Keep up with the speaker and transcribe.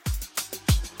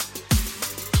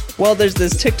Well, there's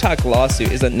this TikTok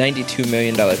lawsuit. It's a $92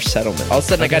 million settlement. All of a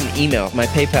sudden, I got an email. My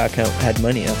PayPal account had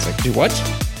money. I was like, dude, what?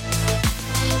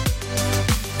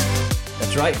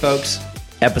 That's right, folks.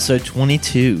 Episode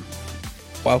 22.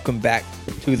 Welcome back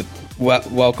to the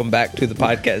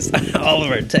podcast. All of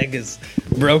our tech is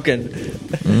broken.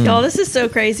 Y'all, this is so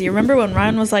crazy. Remember when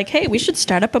Ryan was like, hey, we should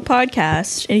start up a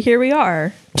podcast? And here we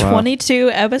are, Wow. 22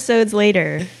 episodes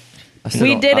later.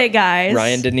 We did it, guys.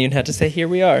 Ryan didn't even have to say, here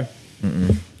we are.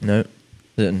 Nope.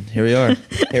 Didn't. Here we are.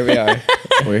 Here we are.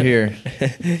 We're here.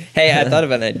 Hey, I thought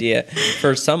of an idea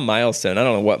for some milestone. I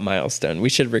don't know what milestone. We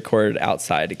should record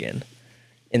outside again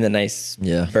in the nice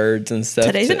birds and stuff.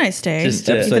 Today's a nice day, just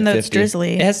even though it's 50.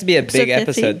 drizzly. It has to be a big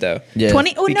episode, though. Yeah.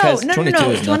 20. Oh, no, Because no, 22 is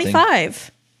nothing.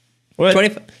 25. What?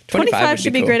 25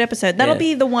 should be a great episode. That'll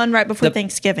be the one right before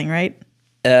Thanksgiving, right?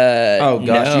 Oh,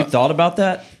 gosh. No. You thought about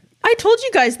that? I told you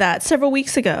guys that several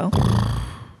weeks ago.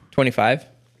 25?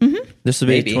 This will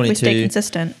be Maybe. 22. We stay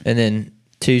consistent. And then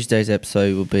Tuesday's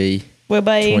episode will be Well,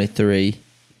 by 23.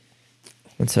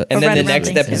 And Right then the around next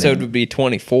Thanksgiving. episode would be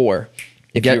 24.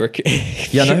 If Yeah. you were,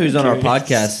 Y'all know who's on our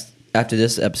podcast after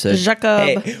this episode?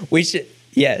 Jacob. Hey, we should.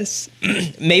 Yes,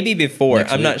 maybe before.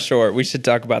 Next I'm week. not sure. We should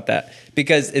talk about that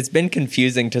because it's been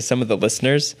confusing to some of the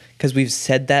listeners because we've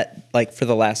said that like for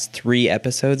the last 3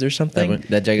 episodes or something.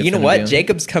 That Jacob's you know gonna what? be on?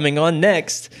 Jacob's coming on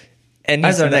next, and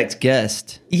As he's our not- next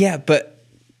guest. Yeah, but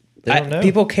They don't know.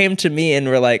 people came to me and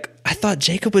were like, "I thought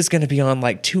Jacob was going to be on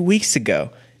like 2 weeks ago,"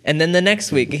 and then the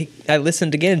next week I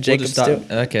listened again. We'll Jacob's just stop.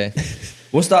 still. Okay.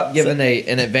 We'll stop giving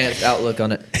an advanced outlook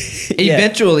on it. Yeah.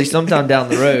 Eventually, sometime down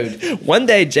the road. One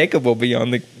day Jacob will be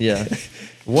on the Yeah.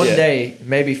 One Yeah. day,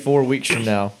 maybe 4 weeks from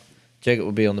now, Jacob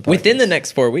will be on the podcast. within the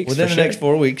next 4 weeks. Within for the sure. next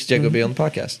 4 weeks, Jacob will be on the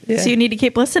podcast. Yeah. So you need to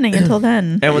keep listening until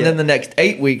then. And within the next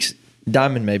 8 weeks,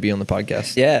 Diamond may be on the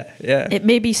podcast. Yeah, yeah. It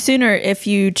may be sooner if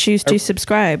you choose to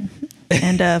subscribe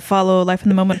and follow Life in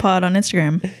the Moment Pod on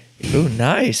Instagram. Ooh,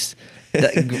 nice.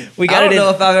 We got I it don't in- know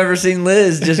if I've ever seen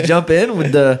Liz just jump in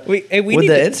with the we with need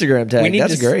the to- Instagram tag.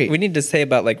 That's great. We need to say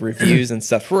about like reviews and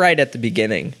stuff right at the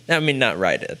beginning. I mean, not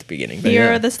right at the beginning, but Here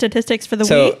yeah. are the statistics for the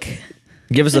So- week.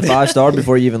 Give us a 5-star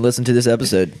before you even listen to this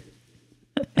episode.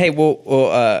 hey,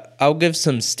 I'll give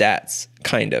some stats,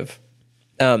 kind of.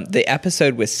 The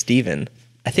episode with Steven,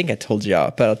 I think I told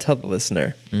y'all, but I'll tell the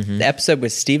listener. The episode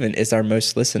with Steven is our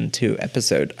most listened to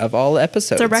episode of all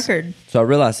episodes. It's a record. So I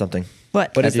realized something.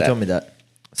 What? What is After you that? told me that.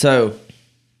 So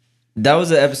that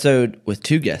was an episode with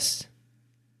 2 guests.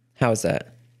 How is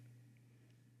that?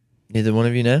 Neither one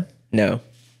of you know? No.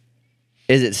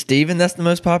 Is it Steven that's the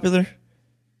most popular?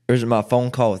 Or is it my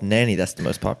phone call with Nanny that's the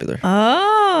most popular?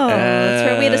 Oh, that's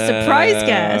right. We had a surprise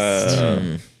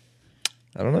guest.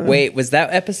 I don't know. Wait, was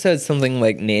that episode something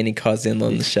like Nanny calls in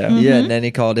on the show? Yeah,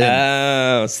 Nanny called in.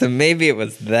 Oh, so maybe it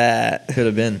was that. Could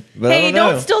have been. But I Hey, don't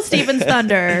know. don't steal Steven's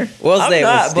thunder. We'll I'm say it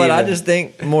was not, but I Steven. just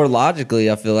think more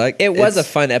logically, I feel like. It was a it's-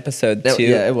 fun episode It- too.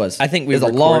 yeah, it was. I think we It was a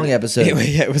recorded- long episode.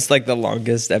 Yeah, it was like the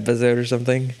longest episode or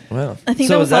something. Wow. I think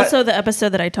So that is was also the episode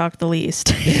that I talked the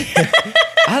least.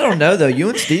 I don't know, though. You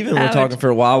and Steven were Ouch. talking for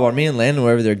a while while me and Landon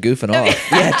were over there goofing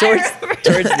off. Yeah,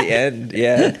 towards the end.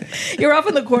 Yeah, You're off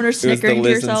in the corner it was the snickering to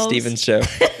Liz and yourselves. Steven show.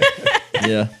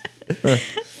 Yeah.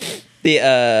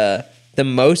 The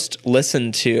most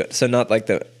listened to, so not like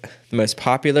the most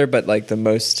popular, but like the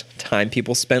most time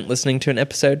people spent listening to an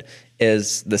episode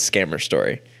is the scammer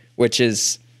story, which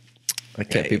is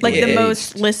Okay, people Like the Yeah.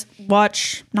 most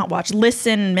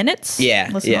listen minutes? yeah,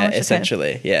 Listen yeah, hours, okay.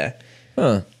 essentially, yeah.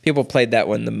 Huh. People played that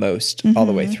one the most all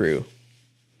the way through,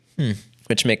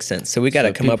 which makes sense. So we got to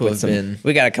So come up people with have some. been-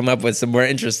 We got to come up with some more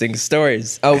interesting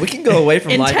stories. Oh, we can go away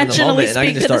from life in the Intentionally moment and I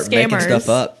can just speak to start the making scammers. stuff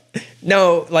up.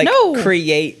 No, like No.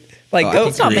 create. Like Oh, I go,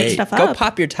 can not make stuff go up.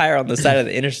 pop your tire on the side of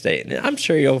the interstate, and I'm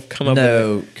sure you'll come up with.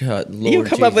 No, God, Lord You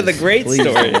come up with a Jesus, great please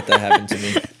story. don't let that happen to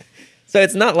me. So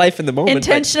it's not life in the moment.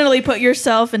 Intentionally put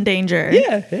yourself in danger.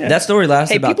 But yeah. That story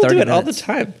lasted Hey, about people 30 do it minutes.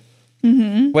 all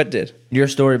the time. What did? Your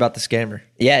story about the scammer.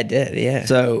 Yeah, I did. Yeah.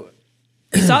 So,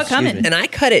 You saw it coming. me. and I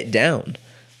cut it down.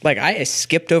 Like I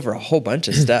skipped over a whole bunch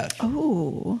of stuff.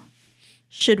 Ooh.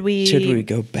 Should we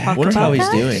go back? talk wonder how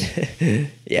about he's that? doing.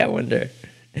 Yeah, I wonder.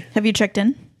 Have you checked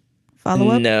in? Follow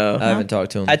up? No, I haven't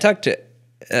talked to him. I talked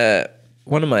to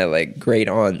one of my like great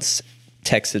aunts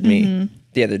texted me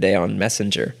the other day on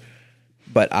Messenger,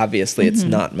 but obviously it's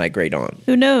not my great aunt.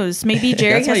 Who knows? Maybe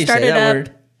Jerry That's how has you say started that up.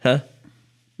 word. Huh?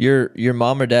 Your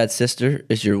mom or dad's sister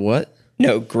is your what?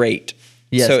 No, great.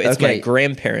 Yes, so it's my okay.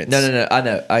 grandparents. No. I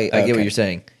know. I get Okay. what you're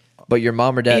saying. But your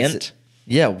mom or dad's Aunt?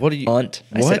 Yeah. What are you? Aunt.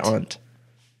 I What? said aunt.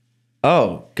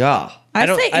 Oh God. I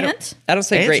say I aunt. I don't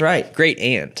say Aunt's great. right. Great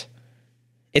aunt.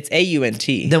 It's AUNT.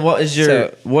 Then what is your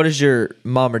So- what is your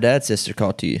mom or dad's sister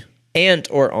called to you? Aunt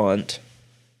or aunt.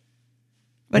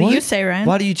 What do you say, Ryan?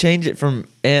 Why do you change it from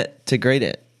aunt to great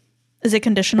aunt? Is it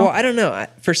conditional? Well, I don't know.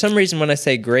 For some reason, when I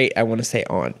say great, I want to say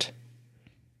aunt.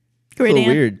 Great a little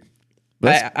aunt. weird.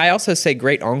 That's I also say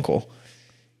great uncle.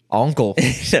 uncle. No,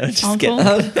 just Uncle?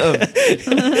 kidding.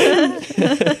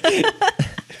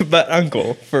 But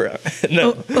uncle for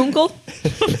no. Uncle?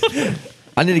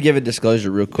 I need to give a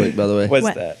disclosure real quick, by the way. What's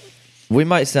What? that? We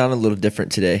might sound a little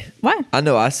different today. Why? I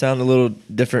know I sound a little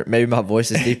different. Maybe my voice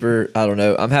is deeper. I don't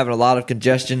know. I'm having a lot of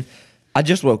congestion. I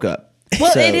just woke up.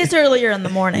 Well, So, it is earlier in the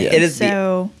morning. It is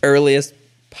so the earliest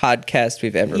podcast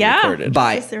we've ever Yeah. recorded.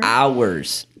 by Is there-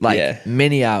 hours, like Yeah.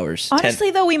 many hours.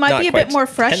 honestly, though, we might Not be a quite bit more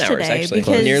fresh 10 hours, today actually.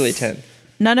 because Nearly 10.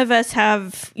 none of us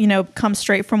have, come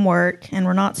straight from work and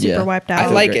we're not super Yeah. wiped I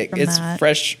out. like great it. from It's that.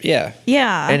 fresh. Yeah.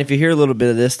 Yeah. And if you hear a little bit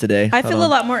of this today, I hold feel on. a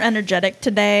lot more energetic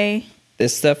today.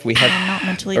 This stuff we I'm have. not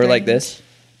mentally Or like drained. this.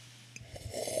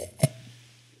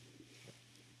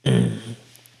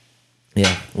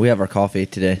 Yeah, we have our coffee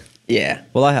today. Yeah.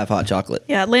 Well, I have hot chocolate.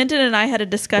 Yeah, Landon and I had a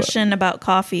discussion about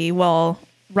coffee while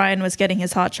Ryan was getting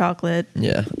his hot chocolate.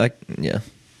 Yeah, yeah.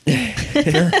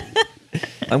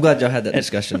 I'm glad y'all had that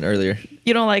discussion earlier.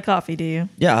 You don't like coffee, do you?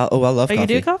 Yeah. I love Oh, coffee. you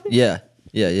do coffee? Yeah.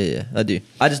 I do.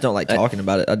 I just don't like talking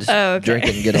about it. I just Oh, okay. drink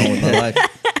it and get on with my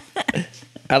life.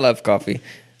 I love coffee.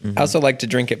 I also like to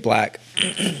drink it black.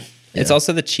 It's Yeah.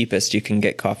 also the cheapest you can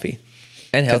get coffee.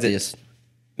 And 'Cause healthiest.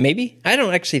 Maybe. I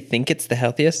don't actually think it's the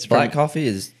healthiest. Black from- coffee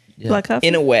is Black coffee?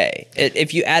 In a way.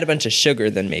 If you add a bunch of sugar,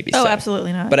 then maybe Oh, so.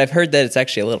 absolutely not. But I've heard that it's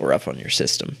actually a little rough on your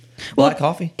system. black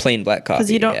coffee. Plain black coffee.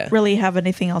 Because you don't yeah. really have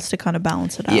anything else to kind of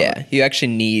balance it out. Yeah, you actually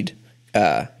need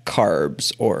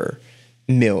carbs or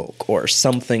milk or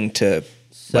something to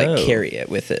like So- carry it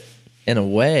with it. In a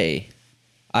way,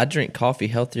 I drink coffee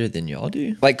healthier than y'all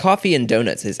do. Like coffee and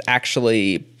donuts is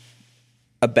actually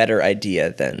a better idea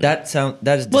than That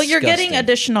is Well, you're getting disgusting.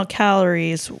 additional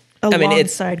calories mean, it's-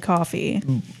 alongside coffee.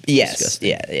 yes, disgusting.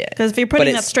 yeah. Because if you're But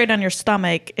putting that it's- straight on your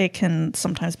stomach, it can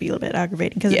sometimes be a little bit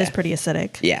aggravating because it Yeah. is pretty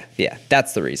acidic. yeah,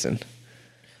 that's the reason.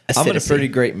 I'm in a Acidity. pretty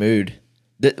great mood.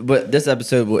 But this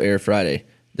episode will air Friday.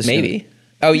 This is Maybe.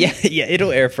 Oh yeah, yeah.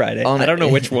 It'll air Friday. gonna- I don't know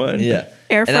which one. Yeah.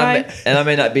 Air And I, fry? and I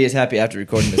may not be as happy after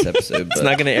recording this episode. But It's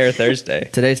not going to air Thursday.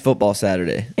 today's football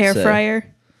Saturday. Air so, fryer.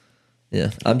 Yeah.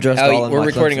 I'm dressed Oh, all in we're my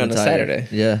recording Clemson on a attire. Saturday.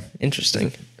 Yeah. Interesting.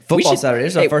 Football We should- Saturday.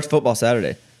 This is hey, our first football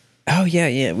Saturday. Oh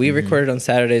yeah. We recorded on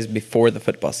Saturdays before the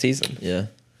football season. Yeah.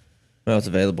 Well, it's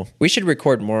available. We should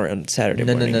record more on Saturday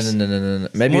No. mornings. No.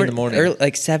 Maybe in the morning. early,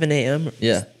 like 7 a.m.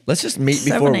 Yeah. Let's just meet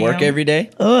 7 before work a.m. every day.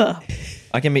 Ugh.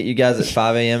 I can meet you guys at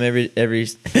 5 a.m. every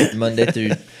Monday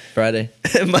through Friday.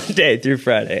 Monday through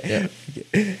Friday.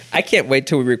 I can't wait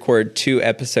till we record 2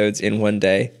 episodes in one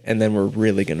day, and then we're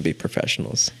really going to be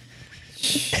professionals.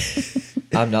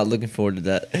 I'm not looking forward to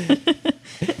that.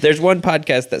 There's one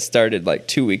podcast that started like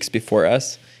 2 weeks before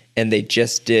us, and they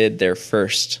just did their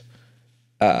first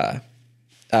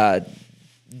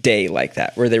day like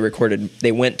that, where they recorded.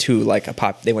 They went to like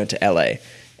they went to LA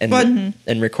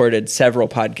and recorded several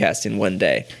podcasts in one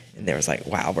day, and they was like,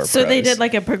 "Wow, we're So pros." they did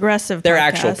like a progressive they're podcast.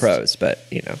 actual pros, but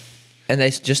you know. And they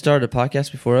just started a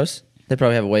podcast before us. They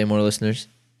probably have way more listeners.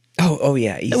 Oh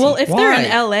yeah. Easy. Well, if they're in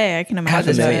Why? LA, I can half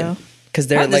imagine a million. so. Because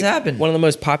they're How did this like happen? one of the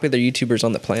most popular YouTubers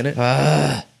on the planet.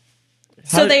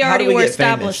 So they how do already we were get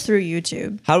established famous? through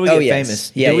YouTube. How do we get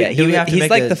famous? Yeah, Do we- yeah. do we have to He's make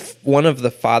like a- one of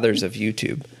the fathers of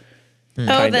YouTube. Oh,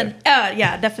 Kind then, of.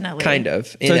 yeah, definitely. Kind of.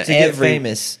 So In to get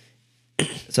famous.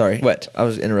 Sorry. What? I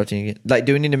was interrupting you again. Like,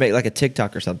 do we need to make like a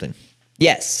TikTok or something?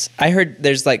 Yes, I heard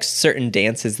there's like certain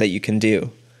dances that you can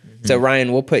do. So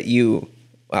Ryan, we'll put you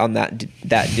on that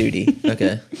duty.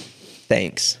 Okay.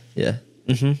 Thanks. Yeah.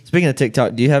 Speaking of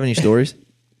TikTok, do you have any stories?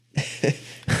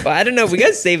 Well, I don't know. We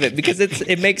gotta save it because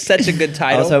it makes such a good I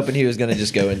title. was hoping he was going to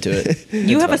just go into it.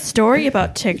 You have a story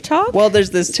about TikTok? Well, there's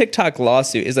this TikTok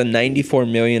lawsuit is a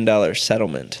 $94 million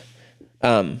settlement.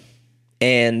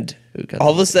 And got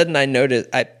all of a sudden I noticed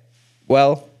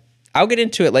I'll get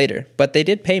into it later, but they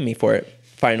did pay me for it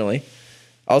finally.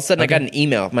 All of a sudden I got an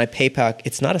email. My PayPal,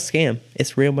 it's not a scam.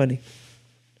 It's real money.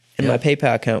 And Yeah. my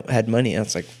PayPal account had money. I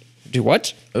was like, do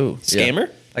what? Ooh, yeah. Scammer?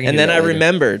 I can And do then that I later.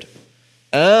 remembered,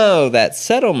 oh, that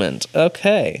settlement.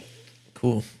 Okay.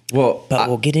 Cool. Well, But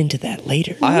we'll get into that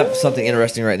later. I have something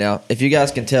interesting right now. If you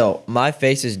guys can tell, my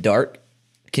face is dark.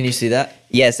 Can you see that?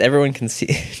 Yes, everyone can see.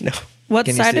 No. What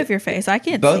Can you side see of it? your face? I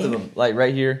can't Both see. of them, like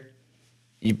right here.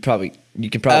 You can probably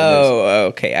notice. Oh,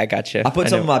 okay. I gotcha. I put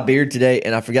some of my beard today,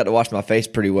 and I forgot to wash my face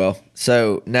pretty well.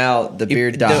 So now the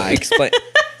beard dye Explain.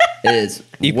 is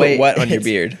You way- put what on your it's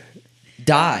beard?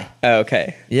 Dye. Oh,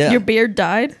 okay. Yeah. Your beard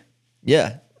died?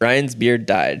 Yeah. Ryan's beard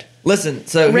died. Listen,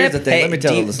 so here's the thing. Hey, Let me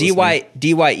tell you this.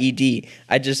 DYED.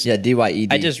 I just DYED.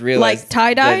 I just realized Like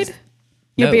tie-dyed?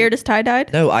 Your No. beard is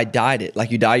tie-dyed? No, I dyed it.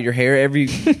 Like you dye your hair every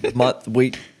month,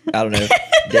 week, I don't know,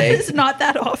 day. It's not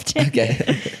that often. Okay.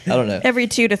 I don't know. Every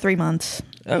 2 to 3 months.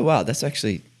 Oh, wow. That's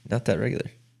actually not that regular.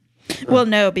 Well,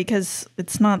 no, because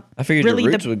it's not I figured really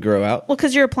your roots would grow out. Well,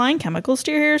 because you're applying chemicals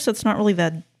to your hair, so it's not really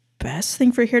the best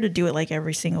thing for your hair to do it like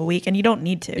every single week, and you don't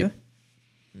need to.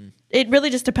 It really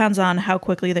just depends on how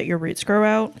quickly that your roots grow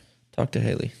out. Talk to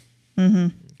Haley.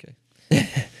 Okay.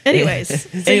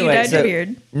 Anyways, so you dyed your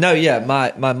beard. No, yeah,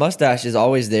 my mustache is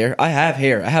always there. I have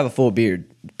hair. I have a full beard.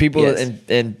 People Yes.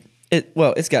 and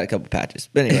it's got a couple patches,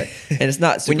 but anyway, and it's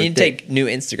not super we need to thick. take new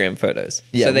Instagram photos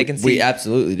Yeah, so they can see. We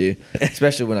absolutely do,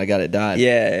 especially when I got it dyed.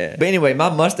 Yeah. But anyway, my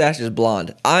mustache is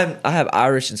blonde. I have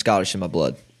Irish and Scottish in my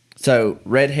blood, so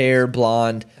red hair,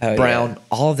 blonde, Oh, brown, yeah.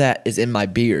 all of that is in my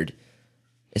beard.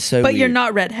 It's so. But you're weird.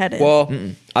 not redheaded. Well,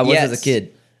 I was yes. as a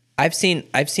kid. I've seen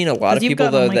a lot of you've people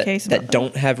gotten on though my case about that that.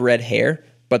 don't have red hair,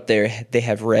 but they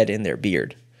have red in their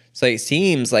beard. So it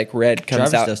seems like red comes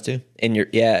Travis out does too. in your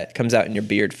it comes out in your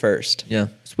beard first. Yeah,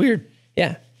 it's weird.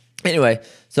 Yeah. Anyway,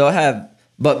 so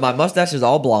but my mustache is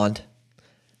all blonde,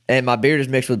 and my beard is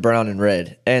mixed with brown and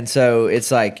red. And so it's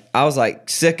like, I was like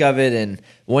sick of it. And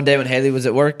one day when Haley was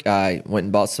at work, I went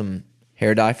and bought some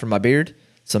hair dye for my beard,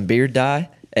 some beard dye.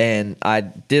 And I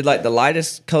did like the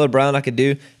lightest color brown I could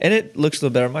do. And it looks a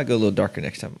little better. I might go a little darker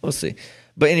next time. We'll see.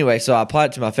 But anyway, so I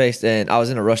applied it to my face, and I was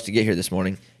in a rush to get here this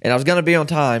morning. And I was going to be on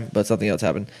time, but something else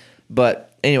happened.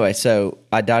 But anyway, so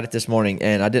I dyed it this morning,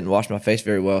 and I didn't wash my face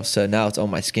very well. So now it's on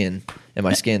my skin, and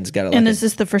my skin's got and is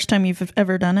this the first time you've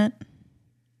ever done it?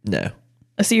 No.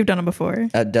 So you've done it before?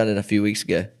 I'd done it a few weeks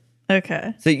ago.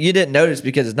 Okay. So you didn't notice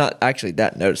because it's not actually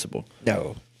that noticeable.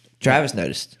 No. Travis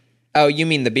noticed. Oh, you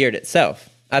mean the beard itself?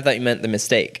 I thought you meant the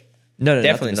mistake. No,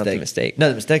 Definitely not the mistake. No,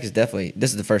 the mistake is definitely,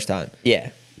 this is the first time Yeah.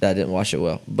 that I didn't wash it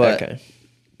well. But Okay.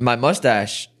 my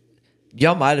mustache,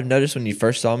 y'all might have noticed when you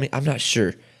first saw me. I'm not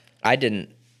sure. I didn't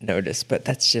notice, but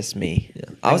that's just me. Yeah.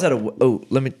 I was at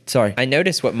sorry. I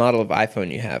noticed what model of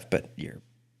iPhone you have, but your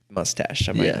mustache,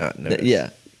 I might not notice. Yeah.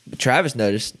 Travis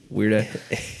noticed, weirdo.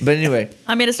 But anyway,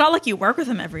 I mean, it's not like you work with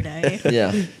him every day.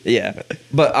 yeah. Yeah.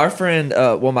 But our friend,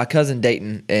 my cousin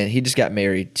Dayton, and he just got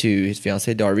married to his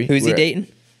fiancee Darby. Who's he dating?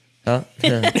 Huh?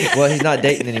 Well, he's not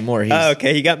dating anymore. He's, Oh,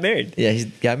 okay. He got married. Yeah, he's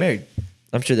got married.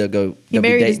 I'm sure they'll go. He they'll be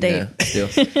married his dating now still.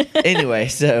 Anyway,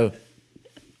 so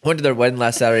went to their wedding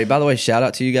last Saturday. By the way, shout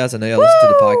out to you guys. I know y'all listen to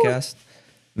the podcast.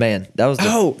 Man, that was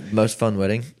the most fun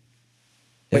wedding.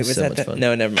 It Wait, was so that much the, fun.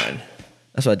 No, never mind.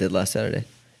 That's what I did last Saturday.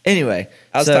 Anyway,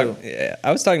 I was so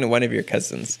talking to one of your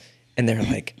cousins, and they were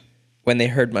like, when they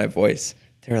heard my voice,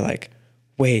 they were like,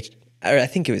 "Wait," or I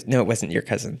think it wasn't your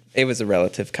cousin. It was a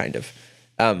relative, kind of.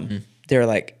 They were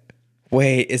like,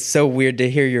 "Wait, it's so weird to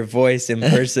hear your voice in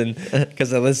person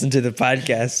because I listened to the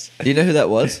podcast." do you know who that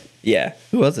was? Yeah,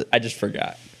 Who was it? I just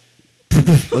forgot.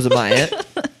 Was it my aunt?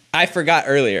 I forgot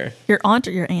earlier. Your aunt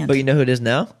or your aunt? But you know who it is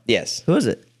now? Yes. Who is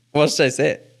it? What should I say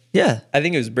it? Yeah. I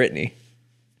think it was Brittany.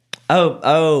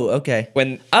 Oh, okay.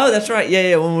 Oh, that's right.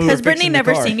 Yeah. When we Has were Brittany fixing the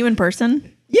never car. seen you in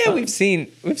person? Yeah, we've seen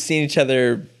each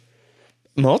other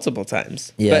multiple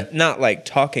times. Yeah. But not like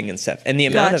talking and stuff. And the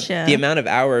Gotcha. amount of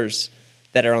hours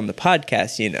that are on the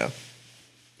podcast,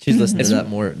 She's listened to that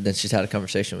more than she's had a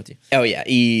conversation with you. Oh yeah,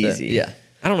 easy. Yeah.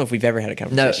 I don't know if we've ever had a No,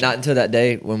 conversation. not until that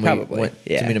day when we Probably, went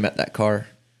yeah. to meet him at that car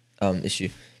issue.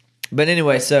 But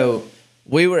anyway, so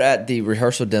we were at the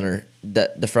rehearsal dinner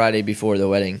the Friday before the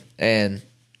wedding, and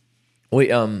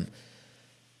we're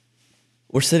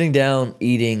sitting down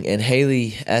eating, and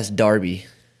Haley asked Darby,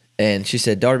 and she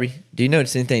said, "Darby, do you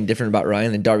notice anything different about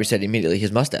Ryan?" And Darby said immediately,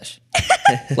 his mustache,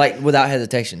 like without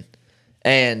hesitation.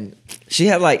 And she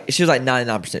was like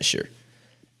 99% sure.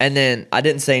 And then I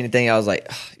didn't say anything. I was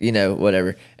like,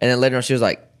 whatever. And then later on, she was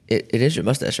like, it is your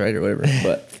mustache, right? Or whatever.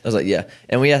 But I was like, yeah.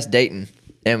 And we asked Dayton,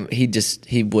 and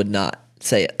he would not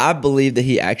say it. I believe that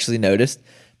he actually noticed,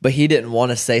 but he didn't want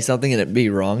to say something and it be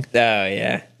wrong. Oh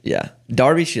yeah. Yeah.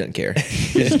 Darby, she doesn't care.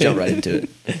 She just jumped right into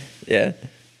it. Yeah.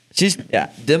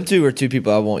 Them two are two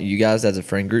people I want you guys as a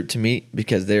friend group to meet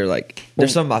because they're like, they're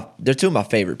two of my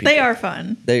favorite people. They are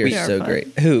fun. They are They are so fun.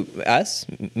 great. Who? Us?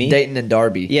 Me? Dayton and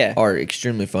Darby Yeah. are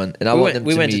extremely fun. And I want them to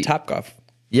we went meet. to Topgolf.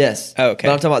 Yes. Oh, okay.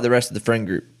 But I'm talking about the rest of the friend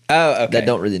group Oh, okay. that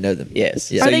don't really know them.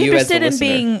 Yes. Yeah. Are So they you as the interested in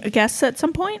listener. being guests at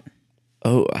some point?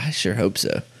 Oh, I sure hope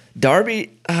so. Darby,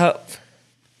 I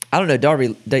don't know.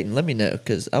 Darby, Dayton, let me know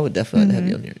because I would definitely have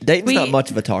you on here. Dayton's not much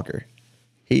of a talker.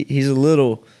 He's a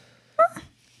little.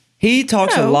 He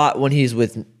talks a No. lot when he's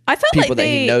with I felt people like that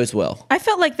he knows well. I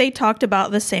felt like they talked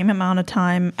about the same amount of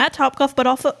time at Topgolf, but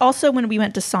also when we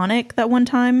went to Sonic that one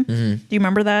time. Do you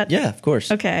remember that? Yeah, of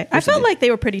course. Okay. I felt like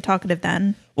they were pretty talkative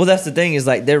then. Well, that's the thing is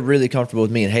like they're really comfortable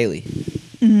with me and Haley.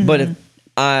 But if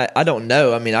I don't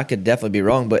know, I mean, I could definitely be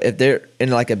wrong, but if they're in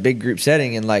like a big group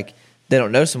setting and like they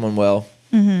don't know someone well,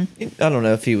 I don't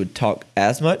know if he would talk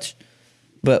as much,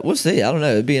 but we'll see. I don't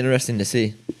know. It'd be interesting to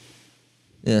see.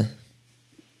 Yeah.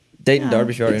 Dayton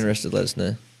Darby, if you're interested, let us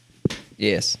know.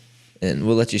 Yes. And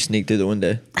we'll let you sneak through the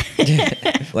window.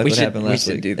 Like what happened last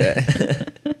week. We should do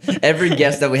that. Every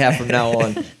guest that we have from now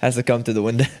on has to come through the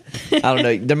window. I don't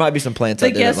know. There might be some plants The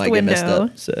out there that guest might get messed window.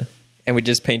 up. So And we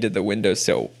just painted the window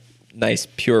so nice,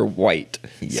 pure white.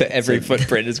 So Yeah, every so-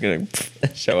 footprint is going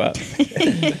to show up.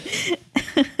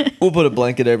 we'll put a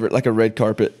blanket over it, like a red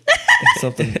carpet.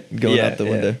 Something going Yeah, out the yeah.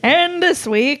 window. And this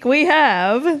week we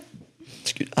have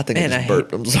I think Man, I I just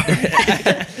burped. I'm sorry.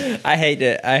 I hate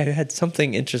it. I had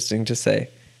something interesting to say,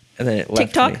 and then it left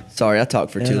TikTok? me. Sorry, I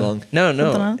talked for too long. No, Something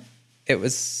no. else? It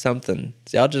was something.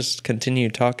 See, I'll just continue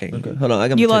talking. Hold on. I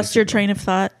got you lost your train of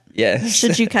thought. Yes.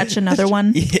 Should you catch another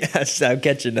one? Yes, I'll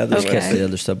catch another Okay. Catch one. the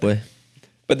other subway.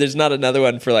 But there's not another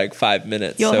one for like 5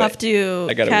 minutes. You'll so have to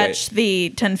I gotta catch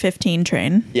the 10:15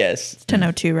 train. Yes.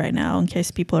 10:02 right now, in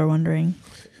case people are wondering.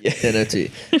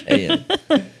 10:02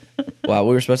 a.m. Wow,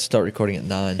 we were supposed to start recording at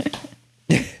 9.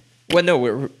 Well, no,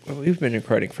 we've been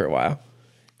recording for a while.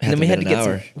 And Had then we to had been to an get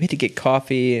hour. we had to get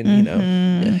coffee and you know.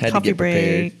 Yeah, had Coffee to get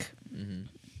prepared. break.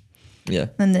 Yeah.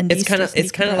 And then It's kind of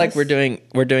like decompress.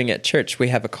 we're doing at church. We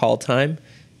have a call time,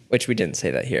 which we didn't say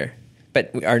that here.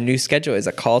 But our new schedule is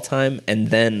a call time and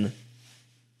then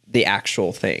the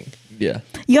actual thing. Yeah.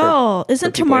 Y'all,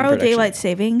 isn't people in tomorrow production. daylight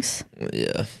savings?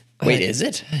 Yeah. Wait, is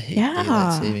it? I hate Yeah.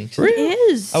 daylight savings. It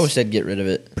is. I wish they'd get rid of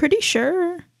it. Pretty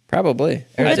sure. Probably.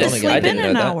 We I had to didn't, sleep I in didn't know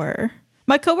an that. hour.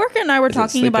 My coworker and I were Is it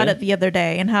talking sleep about in? it the other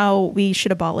day and how we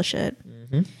should abolish it.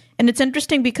 And it's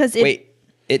interesting because it. Wait,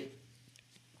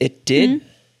 it did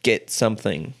get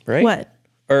something, right? What?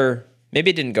 Or maybe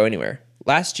it didn't go anywhere.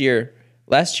 Last year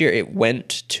it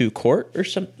went to court or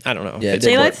something. I don't know. Yeah. It's it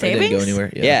didn't Daylight work. It didn't go savings?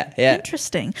 anywhere. yeah.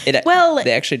 Interesting. Well,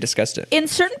 they actually discussed it. In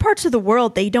certain parts of the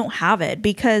world, they don't have it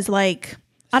because, like,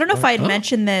 I don't know if I had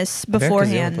mentioned this America's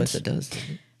the only place beforehand.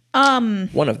 that does.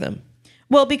 One of them.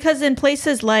 Well, because in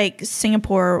places like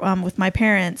Singapore, with my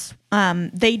parents,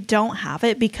 they don't have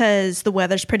it because the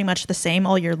weather's pretty much the same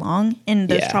all year long in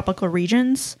those Yeah. tropical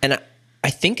regions. And I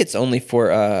think it's only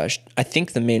for I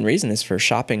think the main reason is for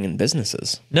shopping and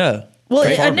businesses. No. Well,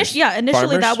 Right. initially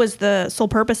Farmers? that was the sole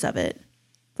purpose of it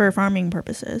for farming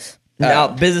purposes. Now,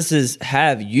 businesses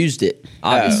have used it,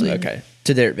 obviously, okay.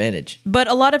 to their advantage. But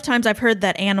a lot of times I've heard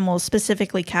that animals,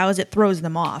 specifically cows, it throws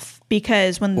them off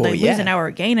because when they yeah. lose an hour,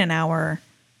 gain an hour,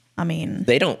 I mean,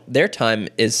 They don't. Their time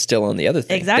is still on the other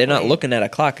thing. Exactly. They're not looking at a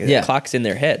clock. Yeah. The clock's in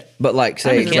their head. But like,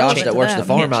 say, mean, Josh relevant that to works them. the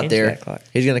farm Can't out change there, that clock.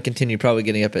 he's going to continue probably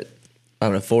getting up at, I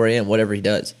don't know, 4 a.m., whatever he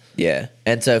does. Yeah.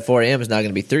 And so 4 a.m. is now going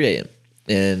to be 3 a.m.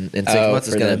 And in 6 months,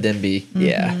 it's for going to them. then be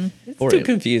Yeah. It's 4 too a.m.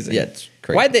 confusing. Yeah, it's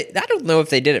crazy. Why they? I don't know if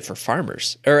they did it for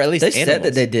farmers or at least They animals. said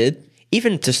that they did.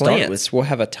 Even to start plants with. will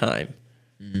have a time.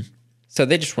 So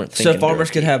they just weren't So thinking. farmers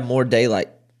could have more daylight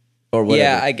or whatever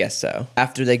Yeah, I guess so.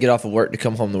 after they get off of work to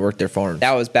come home to work their farms.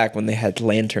 That was back when they had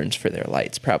lanterns for their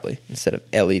lights, probably instead of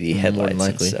LED headlights more than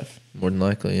likely. and stuff. More than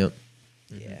likely, yep.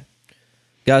 Yeah,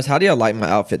 Guys, how do y'all like my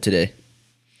outfit today?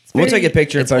 We'll very- take a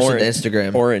picture and It's post it orange. to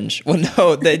Instagram. Orange. Well,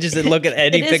 no, they just look at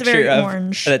any It is picture very of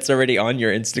orange. that's already on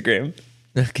your Instagram.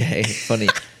 Okay, funny.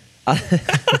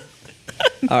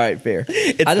 All right, fair.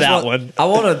 It's I just that want, one. I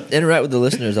want to interact with the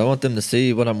listeners. I want them to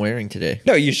see what I'm wearing today.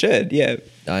 No, you should. Yeah.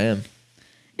 I am.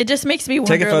 it just makes me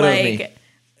Take a wonder, photo of me. like,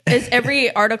 is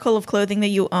every article of clothing that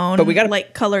you own, But we gotta-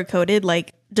 like color coded,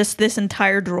 like just this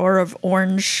entire drawer of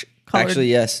orange colored?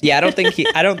 Actually, yes. Yeah, I don't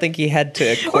think he had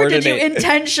to Or coordinate. did you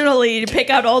intentionally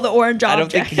pick out all the orange I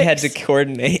objects? don't think he had to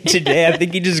coordinate today. I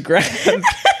think he just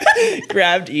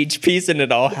grabbed each piece and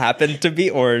it all happened to be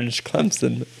orange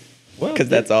Clemson. Because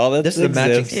that's all that this is a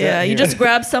matching exists. set. Yeah, you here. just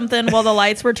grabbed something while the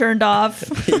lights were turned off.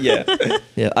 Yeah.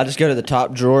 Yeah, I just go to the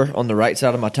top drawer on the right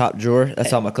side of my top drawer.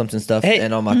 That's all my Clemson stuff, Hey.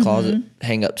 and all my closet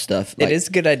hang up stuff. It is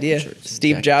a good idea. shirts and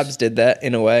Steve jackets. Jobs did that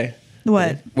in a way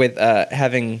What? with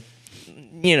having,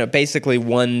 basically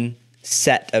one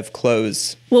set of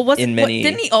clothes Well, in many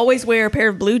didn't he always wear a pair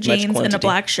of blue jeans and a quantity.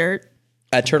 black shirt?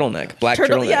 a turtleneck, black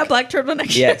turtleneck. Yeah, black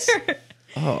turtleneck Yes. shirt.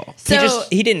 Oh, So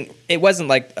he didn't. It wasn't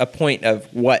like a point of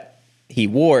what he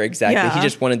wore exactly. Yeah. He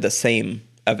just wanted the same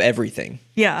of everything.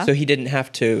 Yeah. So he didn't have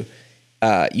to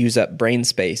use up brain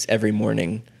space every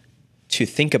morning to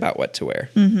think about what to wear.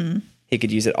 Mm-hmm. He could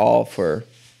use it all for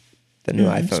the new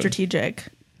iPhone. strategic.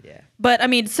 Yeah. But I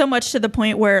mean, so much to the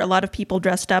point where a lot of people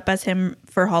dressed up as him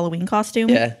for Halloween costume.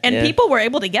 Yeah, And yeah. people were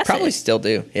able to guess Probably it. still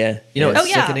do. Yeah. You know Oh what's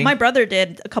yeah, sickening? my brother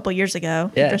did a couple years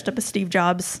ago. Yeah. He dressed up as Steve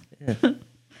Jobs.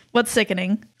 What's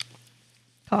sickening?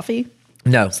 Coffee?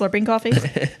 No. Slurping coffee?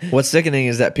 What's sickening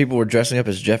is that people were dressing up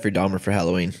as Jeffrey Dahmer for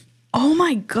Halloween. Oh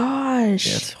my gosh.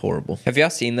 Yeah, it's horrible. Have y'all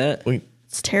seen that?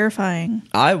 It's terrifying.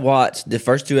 I watched the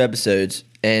first 2 episodes,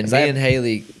 and Is me that- and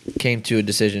Haley came to a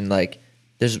decision, like,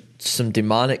 there's some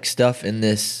demonic stuff in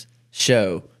this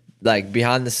show, like,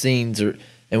 behind the scenes, and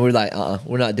we're like,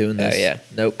 we're not doing this. Oh yeah.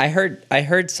 Nope. I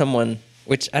heard someone,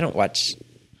 which I don't watch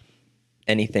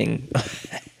anything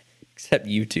except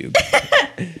YouTube.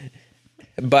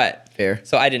 But Fair.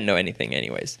 So I didn't know anything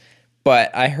anyways.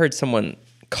 But I heard someone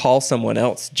call someone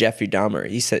else Jeffrey Dahmer.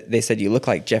 They said you look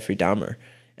like Jeffrey Dahmer.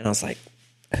 And I was like,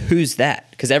 who's that?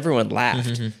 Because everyone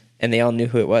laughed and they all knew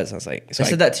who it was. I was like, so I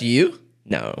said that to you?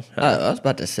 No. Oh, I was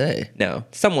about to say. No.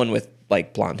 Someone with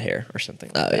like blonde hair or something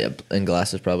like Oh, that. yeah, and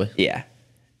glasses probably. Yeah.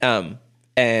 And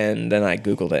then I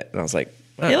Googled it and I was like,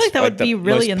 I feel like that would be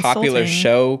really most popular insulting.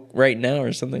 show right now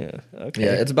or something. Okay.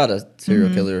 Yeah, it's about a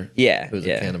serial killer. Yeah, who was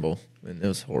yeah. a cannibal, and it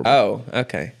was horrible. Oh,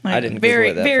 okay. Like, I didn't very,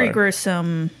 Google it that very far.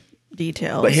 gruesome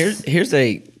details. But here's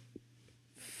a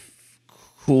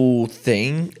cool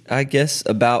thing, I guess,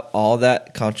 about all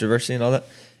that controversy and all that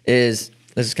is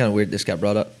this is kind of weird. This got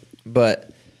brought up, but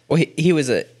Well, he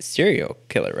was a serial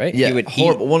killer, right? yeah, He would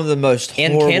horrible. eat, One of the most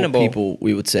and horrible cannibal. people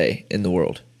we would say in the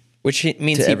world. which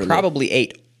means to he ever live. probably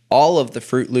ate all of the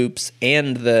Fruit Loops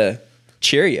and the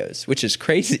Cheerios, which is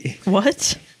crazy.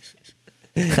 what?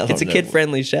 It's a know.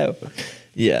 kid-friendly show.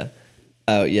 Yeah.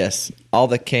 Oh yes, all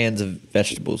the cans of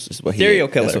vegetables is what he Serial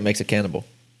ate. killer. That's what makes a cannibal.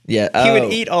 Yeah, He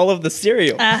would eat all of the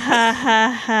cereal.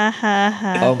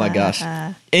 Oh my gosh.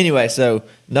 Anyway, so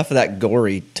enough of that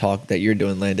gory talk that you're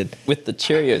doing, Landon. With the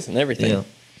Cheerios and everything. Yeah.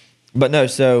 But no,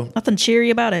 so Nothing cheery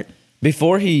about it.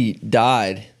 before he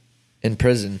died in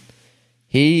prison,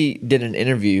 he did an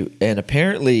interview, and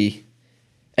apparently,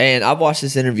 and I watched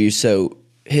this interview, so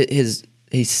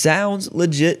he sounds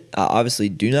legit. I obviously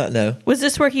do not know. Was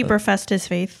this where he professed his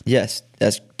faith? Yes,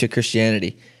 that's to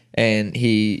Christianity, and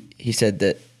he said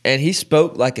that, and he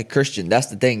spoke like a Christian. That's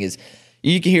the thing is,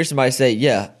 you can hear somebody say,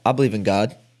 "Yeah, I believe in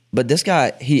God," but this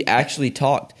guy, he actually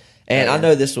talked, and I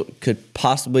know this could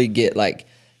possibly get like,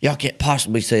 y'all can't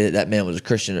possibly say that man was a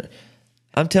Christian.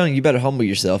 I'm telling you, you better humble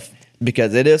yourself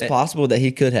because it is possible that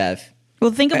he could have.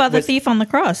 Well, think about the was- thief on the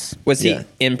cross. Was he Yeah.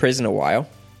 in prison a while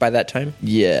by that time?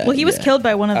 Yeah. Well, he was yeah, killed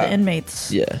by one of the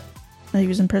inmates Yeah. that he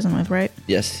was in prison with, right?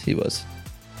 Yes, he was.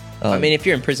 I mean, if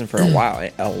you're in prison for a while,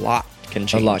 a lot can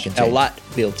change. lot can change. A lot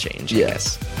will change, I Yeah.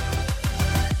 guess.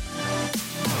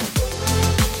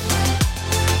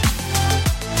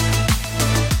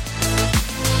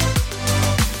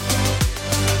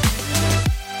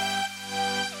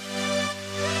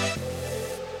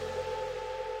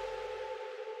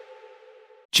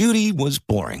 Judy was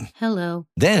boring. Hello.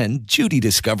 Then Judy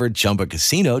discovered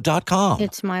ChumbaCasino.com.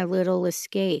 It's my little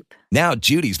escape. Now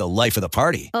Judy's the life of the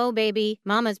party. Oh, baby,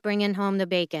 mama's bringing home the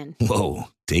bacon. Whoa,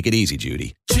 take it easy,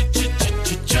 Judy.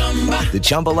 The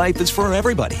Chumba life is for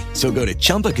everybody. So go to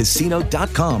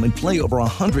ChumbaCasino.com and play over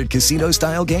 100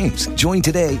 casino-style games. Join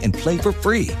today and play for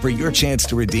free for your chance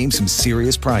to redeem some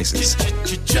serious prizes.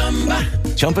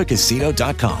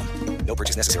 ChumbaCasino.com. No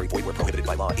purchase necessary. Void where prohibited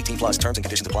by law. 18 plus terms and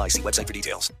conditions apply. See website for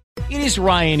details. It is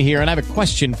Ryan here, and I have a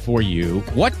question for you.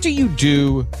 What do you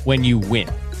do when you win?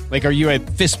 Like, are you a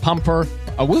fist pumper,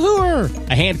 a woohooer,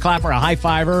 a hand clapper, a high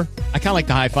fiver? I kind of like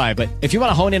the high five, but if you want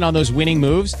to hone in on those winning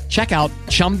moves, check out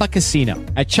Chumba Casino.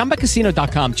 At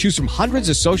ChumbaCasino.com, choose from hundreds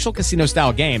of social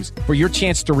casino-style games for your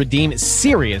chance to redeem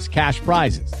serious cash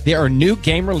prizes. There are new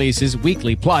game releases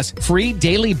weekly, plus free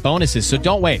daily bonuses. So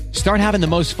don't wait. Start having the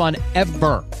most fun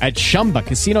ever at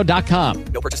ChumbaCasino.com.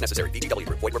 No purchase necessary. VGW.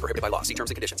 Void where prohibited by law. See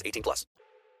terms and conditions. 18 plus.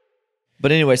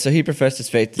 But anyway, so he professed his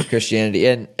faith in Christianity,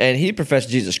 and he professed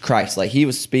Jesus Christ. Like, he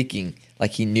was speaking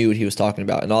like he knew what he was talking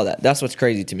about and all that. That's what's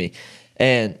crazy to me.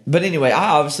 But anyway,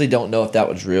 I obviously don't know if that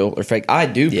was real or fake. I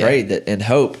do pray that and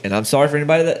hope, and I'm sorry for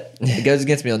anybody that goes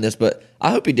against me on this, but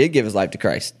I hope he did give his life to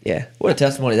Christ. Yeah. What a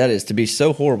testimony that is to be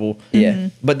so horrible. Yeah.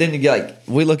 Mhm. But then you get like,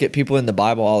 we look at people in the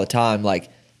Bible all the time, like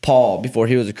Paul before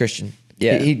he was a Christian.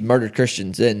 Yeah. He murdered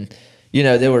Christians, and you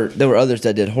know there were others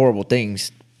that did horrible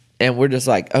things. And we're just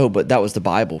like, oh, but that was the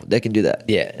Bible. They can do that.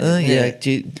 Yeah.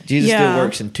 Jesus Yeah. still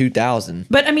works in 2000.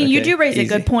 But I mean, you Okay, do raise a easy.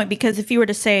 good point, because if you were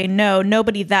to say no,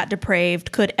 nobody that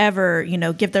depraved could ever,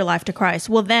 give their life to Christ.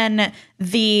 Well, then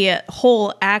the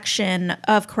whole action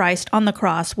of Christ on the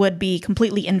cross would be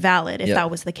completely invalid if Yeah.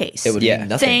 that was the case. It would Yeah. mean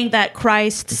nothing. Saying that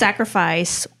Christ's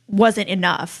sacrifice wasn't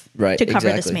enough Right, to cover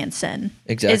this exactly. man's sin.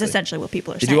 Exactly. Is essentially what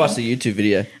people are Did saying. you watch the YouTube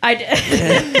video? I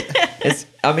did.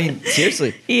 I mean,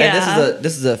 seriously. Yeah. And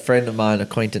this is a friend of mine,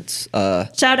 acquaintance.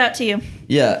 Shout out to you.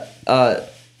 Yeah.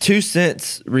 2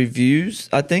 cents reviews,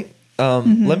 I think. Let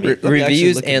me actually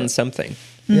Reviews look it and up. something.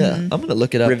 Yeah, I'm gonna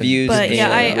look it up. Reviews. But and yeah,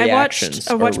 I reactions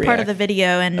watched or part of the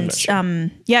video, and not sure.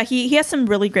 yeah, he has some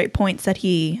really great points that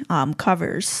he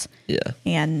covers. Yeah.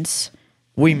 And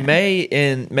We may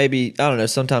maybe I don't know,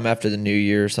 sometime after the new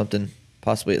year or something,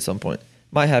 possibly at some point,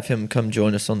 might have him come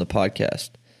join us on the podcast.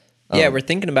 Yeah, we're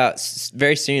thinking about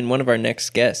very soon. One of our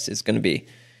next guests is going to be.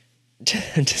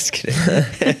 I'm just kidding.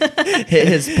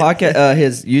 His podcast,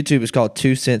 his YouTube is called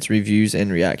 2 Cents Reviews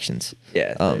and Reactions.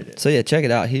 Yeah, there it is. So yeah, check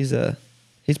it out. He's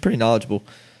pretty knowledgeable.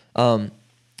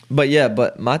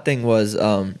 But my thing was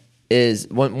is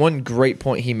one great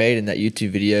point he made in that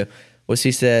YouTube video was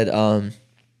he said,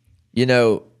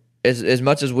 as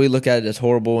much as we look at it as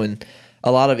horrible, and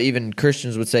a lot of even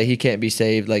Christians would say he can't be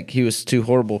saved, like he was too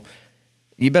horrible.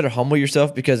 You better humble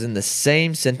yourself, because in the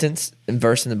same sentence and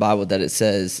verse in the Bible that it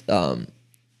says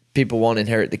people won't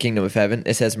inherit the kingdom of heaven,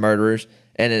 it says murderers,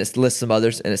 and it lists some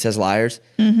others, and it says liars.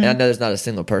 And I know there's not a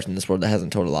single person in this world that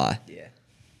hasn't told a lie. Yeah.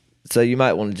 So you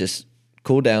might want to just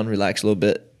cool down, relax a little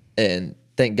bit, and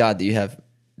thank God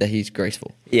that He's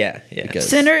graceful. Yeah. Because-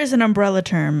 sinner is an umbrella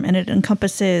term, and it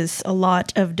encompasses a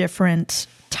lot of different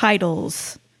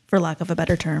titles, for lack of a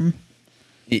better term.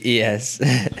 Yes.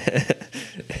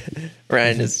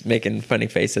 Ryan is making funny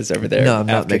faces over there. No, I'm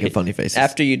not after making funny faces.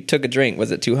 After you took a drink,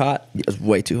 was it too hot? It was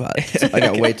way too hot. I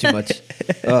got way too much.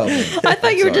 Oh, man. I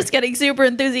thought you were Sorry. just getting super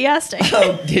enthusiastic.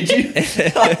 Oh, did you?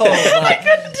 Oh, my.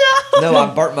 Couldn't tell. No,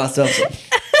 I burnt myself.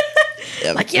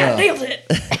 Like, yeah, nailed it.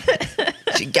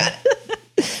 She got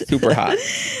it. Super hot.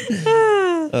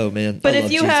 Oh, man. But I if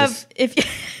love you Jesus.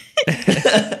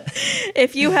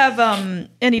 if you have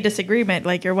any disagreement,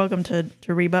 like, you're welcome to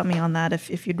rebut me on that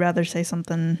if you'd rather say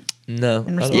something, No. in I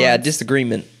don't- response. Yeah,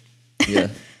 disagreement. Yeah.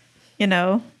 you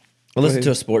know. I listen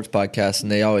to a sports podcast, and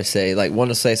they always say, like, one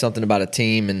will say something about a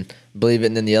team and believe it,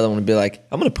 and then the other one will be like,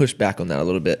 I'm going to push back on that a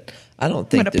little bit. I don't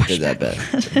think gonna that push they're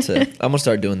that bad. So I'm going to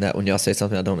start doing that when y'all say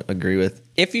something I don't agree with.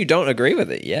 If you don't agree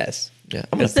with it, yes. Yeah.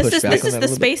 I'm going to This push is back this on is that the a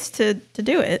little bit. space to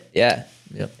do it. Yeah.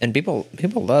 Yep. And people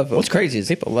love. What's crazy is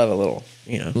people love a little,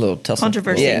 a little tussle.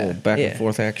 Controversy. A little back Yeah. and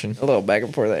forth action. a little back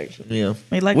and forth action. Yeah.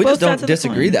 We like we both just don't sides of the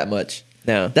disagree coin. that much.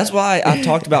 No. That's why I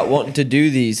talked about wanting to do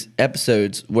these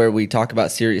episodes where we talk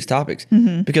about serious topics.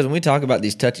 Mm-hmm. Because when we talk about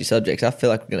these touchy subjects, I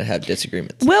feel like we're going to have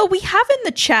disagreements. Well, we have in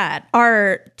the chat,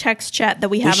 our text chat that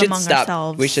we have among stop.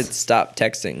 ourselves. We should stop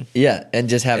texting. Yeah. And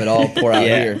just have it all pour out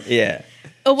Yeah. here. Yeah.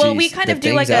 Oh, well, we Jeez, kind the of do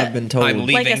things like I've been told. I'm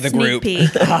like a leaving the sneak group. peek.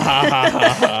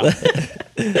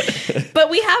 But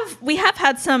we have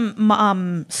had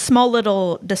some small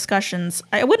little discussions.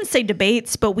 I wouldn't say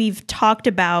debates, but we've talked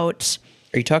about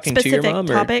Are you talking to your specific mom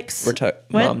topics. or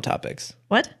What? mom topics?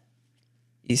 What?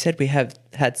 You said we have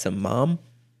had some mom.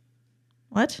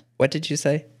 What? What did you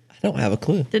say? I don't have a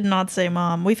clue. Did not say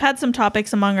mom. We've had some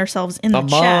topics among ourselves in the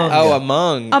Among. chat. Oh,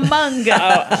 among. Among.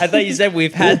 Oh, I thought you said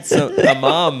we've had a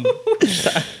mom. Wow.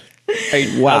 I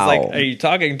was like, are you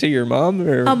talking to your mom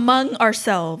or? Among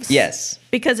ourselves. Yes.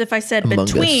 Because if I said Among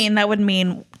between, that would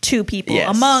mean two people.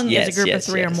 Yes, Among yes, is a group yes,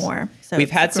 of three yes. or more. So We've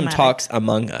it's had some grammatic. talks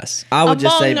among us. I would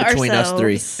just say Among between us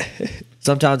three. ourselves.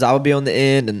 Sometimes I would be on the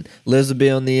end, and Liz would be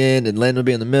on the end, and Landon would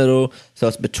be in the middle. So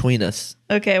it's between us.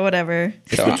 Okay, whatever.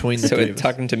 It's between the so three it's of us.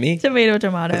 talking to me. Tomato, 'Cause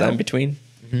tomato. I'm between.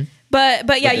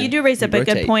 But yeah, you do raise up you a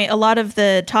good rotate. point. A lot of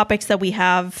the topics that we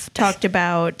have talked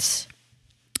about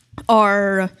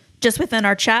are just within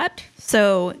our chat.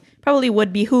 So probably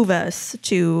would behoove us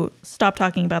to stop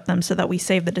talking about them so that we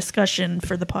save the discussion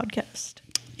for the podcast.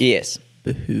 Yes.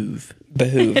 Behoove.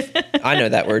 Behoove. I know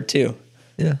that word too.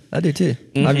 Yeah, I do too.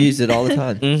 I've used it all the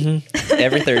time.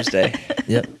 Every Thursday.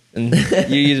 Yep. And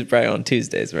you use it probably on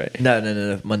Tuesdays, right?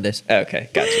 No. Mondays. Okay,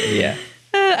 gotcha. Yeah.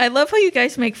 I love how you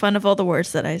guys make fun of all the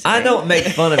words that I say. I don't make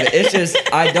fun of it. It's just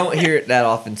I don't hear it that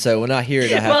often. So when I hear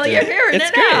it, I have Well, to. you're hearing It's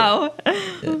it great.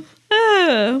 now.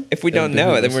 Oh. If we don't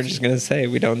know it, then we're just going to say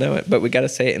we don't know it. But we got to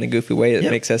say it in a goofy way that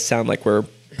Yep. makes us sound like we're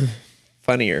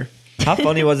funnier. How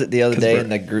funny was it the other 'Cause day we're- in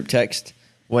the group text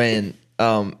when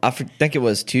think it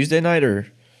was Tuesday night or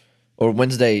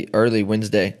early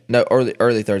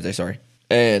Thursday, sorry.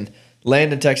 And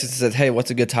Landon texted and said, "Hey, what's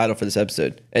a good title for this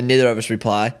episode?" And neither of us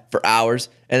reply for hours.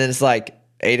 And then it's like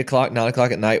 8 o'clock, 9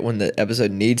 o'clock at night when the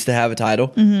episode needs to have a title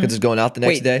because it's going out the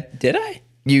next Wait, day. did I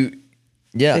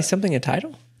Yeah. say something a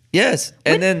title? Yes.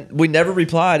 And then we never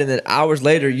replied. And then hours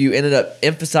later, you ended up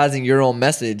emphasizing your own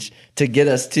message to get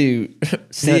us to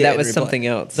see No, it that and was reply. something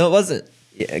else. No, it wasn't.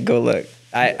 Yeah, go look.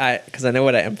 Because I know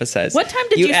what I emphasized. What time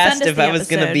did you asked send us if the I was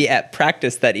going to episode? be at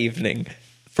practice that evening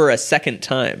for a second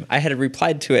time. I had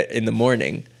replied to it in the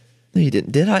morning. No, you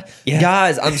didn't. Did I? Yeah.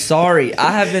 Guys, I'm sorry.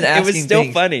 I have been asking It was still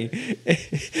things. funny.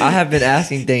 I have been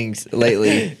asking things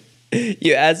lately.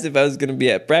 You asked if I was going to be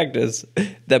at practice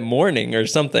that morning or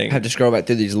something. I have to scroll back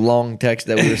through these long texts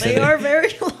that we were They sending. are very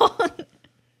long.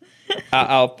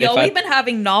 If We've been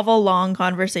having novel, long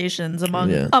conversations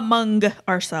among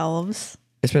ourselves.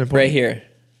 It's been important. right here.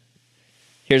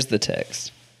 Here's the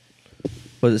text.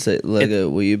 What does it say? Lego,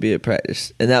 will you be at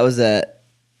practice? And that was at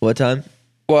what time?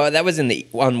 Well, that was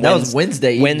was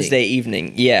Wednesday evening. Wednesday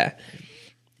evening, yeah.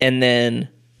 And then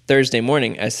Thursday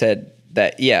morning, I said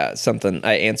that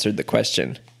I answered the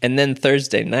question. And then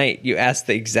Thursday night, you asked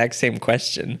the exact same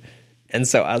question. And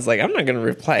so I was like, I'm not going to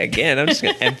reply again. I'm just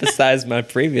going to emphasize my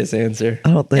previous answer. I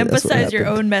don't think that's what Emphasize your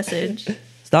happened. own message.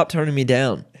 Stop turning me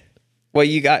down. Well,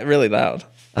 you got really loud.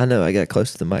 I know. I got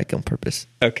close to the mic on purpose.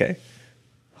 Okay.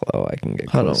 Hello, I can get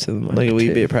Hold close to the on. mic. Lego, will you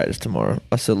be too. at practice tomorrow?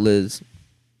 I said Liz.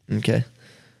 Okay.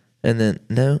 And then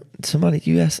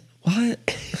you asked what?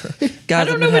 Guys,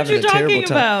 I don't know what you're talking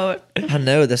about. I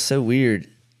know, that's so weird.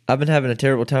 I've been having a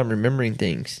terrible time remembering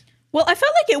things. Well, I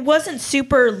felt like it wasn't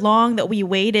super long that we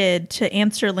waited to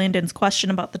answer Landon's question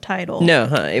about the title. No,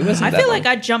 it wasn't. I that feel long. like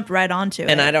I jumped right onto it.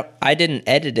 And I didn't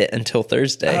edit it until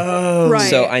Thursday. Right.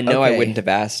 So I know I Okay. wouldn't have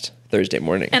asked Thursday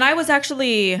morning. And I was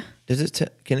actually, Does it?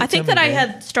 Can it I think tell that me I when?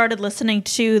 had started listening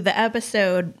to the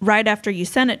episode right after you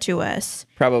sent it to us.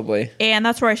 Probably. And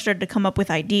that's where I started to come up with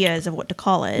ideas of what to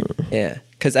call it. Yeah.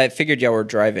 Because I figured y'all were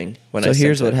driving when I So sent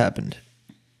here's it. what happened.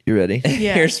 You ready?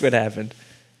 Yes. Here's what happened.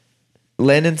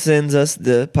 Landon sends us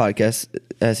the podcast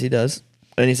as he does,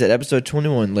 and he said, "Episode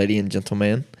 21, lady and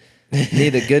gentleman,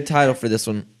 need a good title for this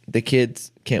one. The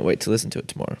kids can't wait to listen to it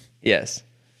tomorrow." Yes.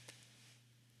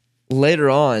 Later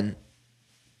on,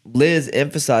 Liz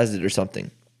emphasized it or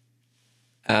something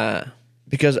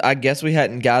because I guess we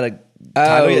hadn't got a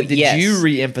title yet. Did yes. you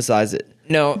re-emphasize it?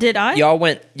 No. Did I? Y'all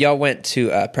went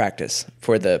to practice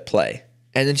for the play.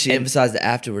 And then she emphasized it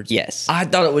afterwards. Yes. I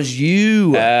thought it was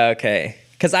you. Okay.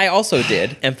 Because I also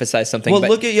did emphasize something. Well, but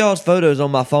look at y'all's photos on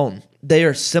my phone. They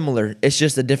are similar. It's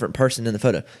just a different person in the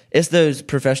photo. It's those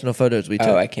professional photos we took.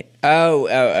 I can't. Oh.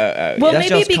 Well, That's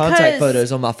maybe y'all's contact because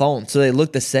photos on my phone, so they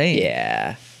look the same.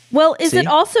 Yeah. Well, is See? it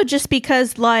also just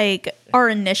because like our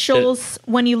initials,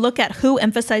 when you look at who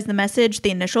emphasized the message, the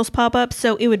initials pop up?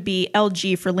 So it would be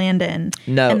LG for Landon.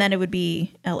 No. And then it would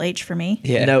be LH for me.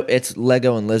 Yeah. No, it's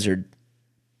Lego and Lizard.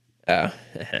 Oh.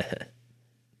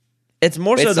 It's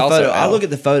more so It's the also photo. I L. look at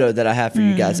the photo that I have for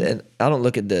you guys, and I don't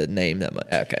look at the name that much.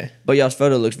 Okay. But y'all's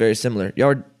photo looks very similar. Y'all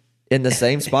are in the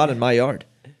same spot in my yard.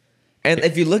 And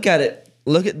if you look at it,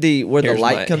 look at where the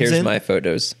light comes here's in. my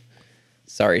photos.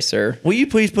 Sorry, sir. Will you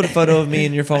please put a photo of me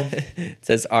in your phone? It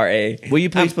says RA. Will you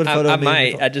please put a photo I of me in your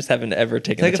might. phone? I just haven't ever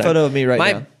taken Take the a time. photo of me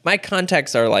right now. My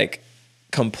contacts are like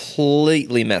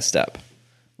completely messed up.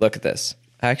 Look at this.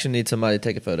 I actually need somebody to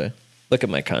take a photo. Look at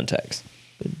my contacts.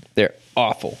 They're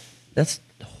awful. That's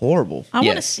horrible. I want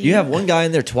to Yes. see. You have one guy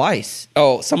in there twice.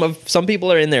 Oh, some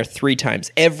people are in there 3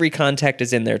 times. Every contact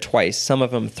is in there twice. Some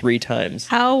of them 3 times.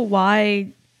 How, why,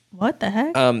 what the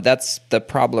heck? That's the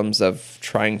problems of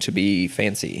trying to be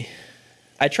fancy.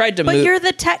 I tried to But move. you're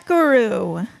the tech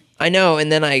guru. I know, and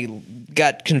then I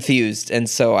got confused, and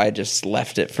so I just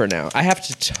left it for now. I have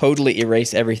to totally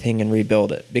erase everything and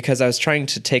rebuild it because I was trying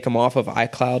to take them off of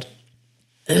iCloud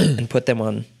and put them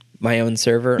on my own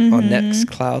server on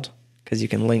Nextcloud because you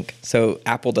can link. So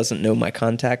Apple doesn't know my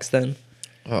contacts then.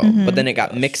 But then it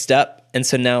got mixed up, and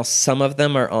so now some of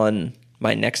them are on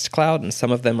my Nextcloud and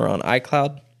some of them are on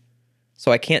iCloud.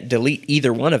 So I can't delete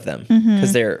either one of them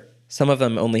because some of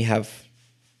them only have.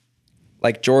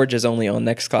 Like George is only on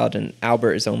Nextcloud and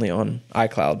Albert is only on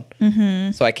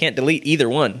iCloud. So I can't delete either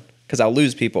one because I'll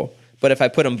lose people. But if I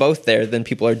put them both there, then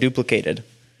people are duplicated.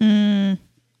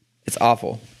 It's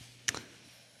awful.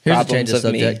 Here's a Problems change of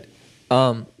of me.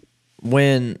 subject.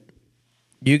 When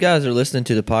you guys are listening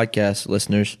to the podcast,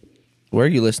 listeners, where are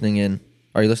you listening in?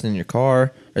 Are you listening in your car?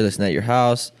 Are you listening at your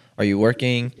house? Are you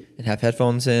working and have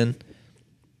headphones in?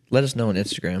 Let us know on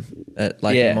Instagram at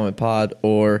Like the Moment Pod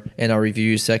or in our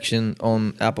reviews section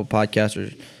on Apple Podcasts.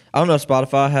 Or, I don't know if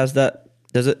Spotify has that.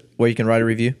 Does it? Where you can write a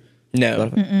review? No,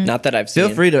 not that I've seen.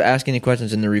 Feel free to ask any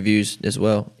questions in the reviews as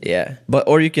well. Yeah.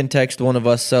 Or you can text one of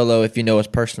us solo if you know us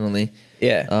personally.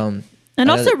 Yeah. And I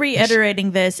know also that-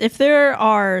 reiterating this, if there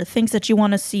are things that you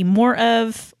want to see more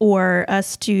of or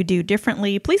us to do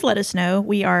differently, please let us know.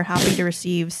 We are happy to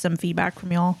receive some feedback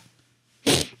from y'all.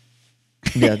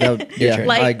 Yeah,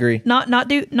 Like, I agree. Not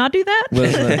do that.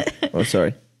 Let us know. Oh,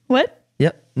 sorry. What?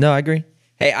 Yep. No, I agree.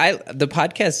 Hey, the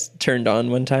podcast turned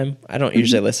on one time. I don't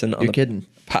usually listen on You're the kidding.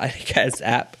 podcast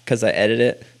app because I edit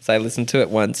it. So I listen to it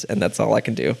once, and that's all I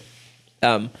can do.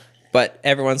 But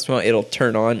every once in a while, it'll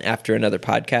turn on after another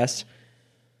podcast,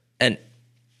 and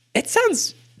it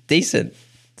sounds decent.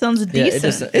 Sounds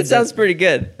decent. It sounds pretty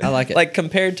good. I like it. Like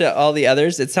compared to all the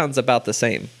others, it sounds about the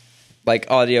same.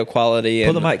 Like audio quality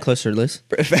Pull and the mic closer, Liz.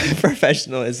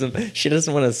 professionalism. She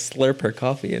doesn't want to slurp her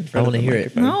coffee in front I wanna of the hear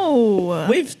it. microphone. No.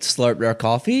 We've slurped our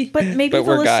coffee. But maybe But the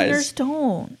we're guys. listeners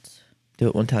don't. Do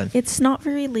it one time. It's not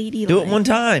very ladylike. Do it one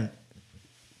time.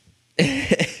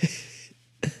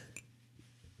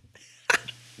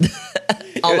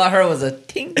 All I heard was a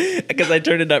ting. Because I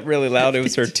turned it up really loud. It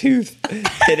was her tooth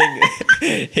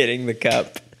hitting the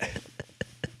cup.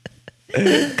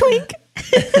 Clink.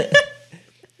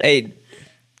 Hey,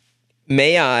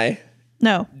 may I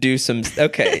No. do some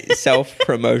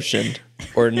self-promotion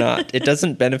or not? It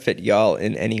doesn't benefit y'all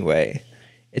in any way.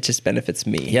 It just benefits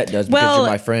me. Yeah, it does because you're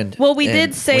my friend. Well, we And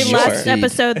did say when you last succeed-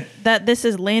 episode that this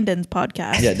is Landon's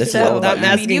podcast. Yeah, this is so, all about I'm you.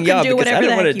 asking you y'all can do because I whatever don't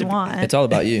the want heck it you to- want. It's all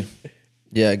about you.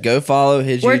 Yeah, go follow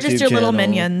his We're YouTube just your little channel.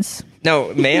 minions.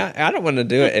 No, may I? I don't want to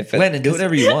do it. If Landon, do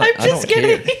whatever you want. I'm just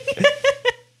kidding.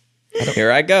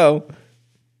 Here I go.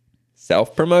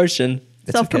 Self-promotion.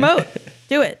 Self-promote.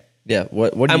 Do it. Yeah,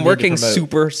 what do you I'm need working to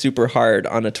promote? super hard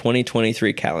on a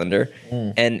 2023 calendar,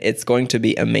 and it's going to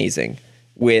be amazing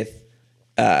with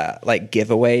like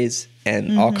giveaways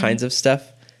and all kinds of stuff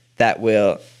that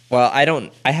will. Well,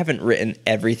 I haven't written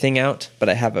everything out, but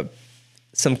I have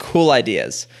some cool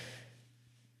ideas.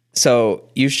 So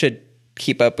you should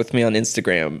keep up with me on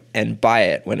Instagram and buy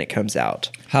it when it comes out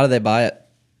How do they buy it?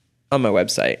 on my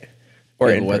website or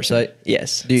You have in a person. website?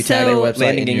 Yes. Do you tag So- their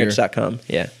website in your... landinggingrich.com.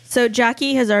 Yeah. So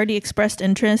Jackie has already expressed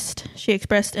interest. She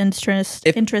expressed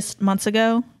interest months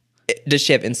ago. Does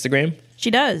she have Instagram?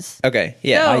 She does. Okay.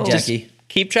 Yeah. Hi, Just Jackie.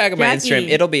 keep track of my Jackie. Instagram.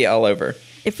 It'll be all over.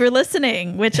 If you're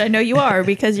listening, which I know you are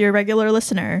because you're a regular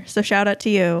listener, so shout out to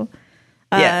you.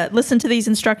 Yeah. Listen to these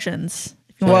instructions.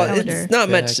 If you want a Well, calendar. it's not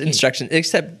much Jackie. instruction,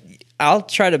 except I'll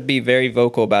try to be very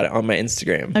vocal about it on my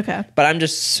Instagram. Okay. But I'm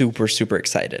just super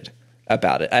excited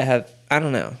about it. I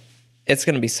don't know. It's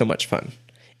going to be so much fun.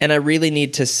 And I really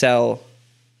need to sell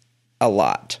a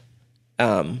lot.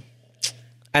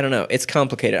 I don't know. It's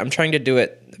complicated. I'm trying to do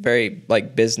it very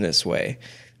like business way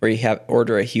where you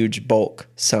order a huge bulk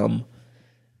sum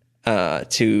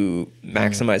to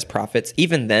maximize profits.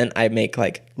 Even then I make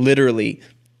like literally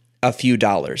a few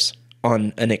dollars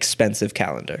on an expensive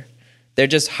calendar. They're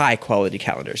just high quality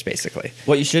calendars basically.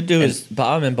 What you should do is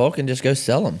buy them in bulk and just go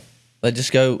sell them. Like,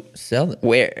 just go sell them.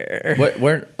 Where?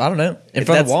 Where? I don't know. In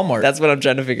front of Walmart. That's what I'm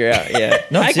trying to figure out. Yeah.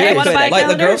 no, I seriously. wanna buy a Like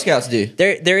the calendar. Girl Scouts do.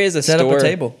 There is a Set store. up a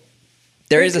table.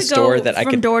 There We is a could store go that I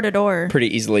from could door to door.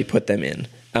 pretty easily put them in.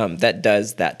 That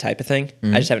does that type of thing.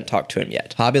 I just haven't talked to him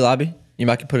yet. Hobby Lobby. You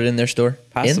might could put it in their store.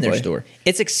 Possibly. In their store.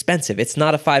 It's expensive. It's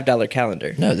not a $5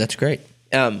 calendar. No, that's great.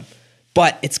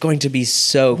 But it's going to be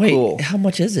so Wait, cool. how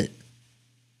much is it?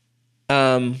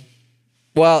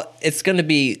 Well, it's going to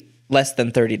be less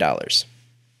than $30,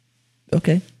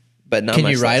 Okay. but not Can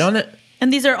much you write less. on it?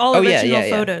 And these are all Oh, yeah, original yeah,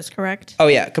 yeah. photos, correct? Oh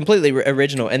yeah, completely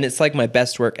original, and it's like my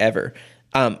best work ever.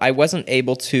 I wasn't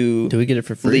able to. Do we get it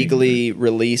for free? Legally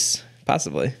release,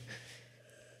 possibly.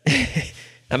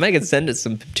 I might could send it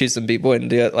to some people and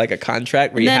do it like a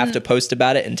contract where you Then have to post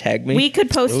about it and tag me. We could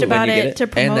post Ooh, about when you get it it. to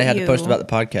promote And they had you. to post about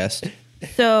the podcast.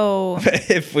 So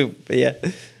if we, yeah.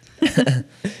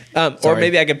 Or Sorry.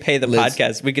 maybe I could pay the Liz.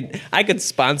 podcast. I could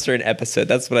sponsor an episode.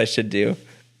 That's what I should do.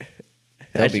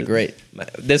 That'd be great.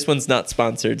 This one's not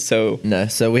sponsored, so No,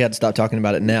 so we had to stop talking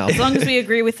about it now. as long as we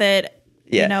agree with it,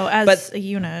 Yeah, you know, as but- a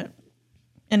unit.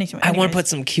 Anyway, I want to put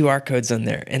some QR codes on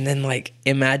there, and then like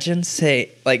imagine,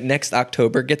 say, like next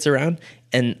October gets around,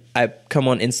 and I come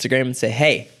on Instagram and say,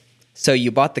 "Hey, so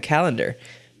you bought the calendar?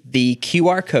 The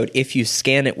QR code, if you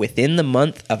scan it within the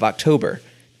month of October,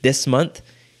 this month,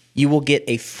 you will get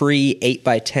a free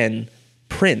 8x10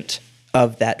 print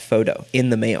of that photo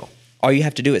in the mail. All you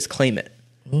have to do is claim it.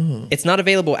 It's not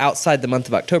available outside the month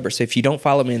of October, so if you don't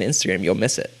follow me on Instagram, you'll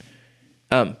miss it."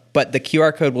 But the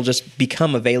QR code will just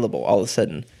become available all of a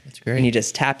sudden. That's great. And you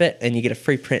just tap it and you get a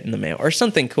free print in the mail or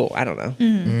something cool. I don't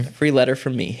know. A free letter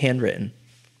from me, handwritten.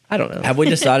 I don't know. Have we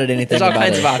decided anything There's all about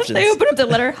kinds it? of options. They open up the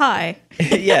letter hi.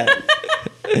 Yeah.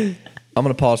 I'm going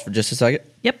to pause for just a second.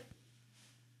 Yep.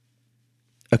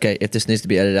 Okay, if this needs to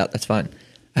be edited out, that's fine.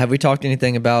 Have we talked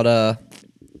anything about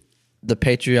the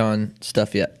Patreon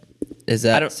stuff yet? Is I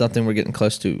that don't- something we're getting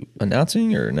close to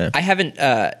announcing or no? I haven't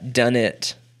done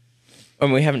it. I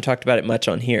mean, we haven't talked about it much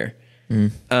on here.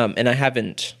 And I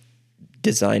haven't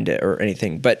designed it or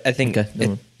anything. But I think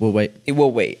we'll wait. It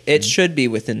will wait. It should be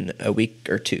within a week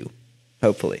or two,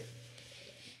 hopefully.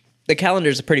 The calendar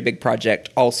is a pretty big project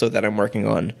also that I'm working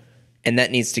on, and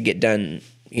that needs to get done,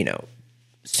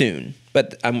 soon.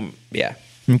 But I'm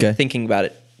thinking about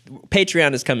it.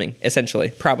 Patreon is coming, essentially,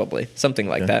 probably something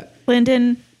like that.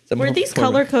 Landon, were these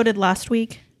color coded last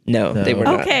week? No, they were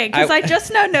not. Okay, because I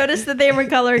just now noticed that they were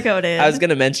color coded. I was going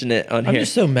to mention it on here. I'm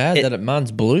just so mad that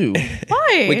mine's blue.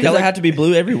 Why? Does it have to be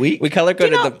blue every week? We color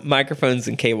coded the microphones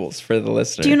and cables for the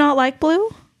listener. Do you not like blue?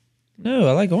 No,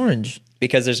 I like orange.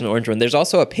 Because there's an orange one. There's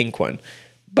also a pink one,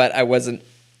 but I wasn't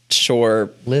sure.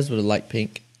 Liz would have liked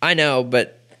pink. I know,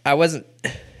 but I wasn't.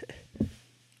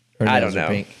 I don't know.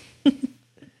 Pink.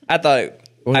 I thought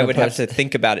I would have to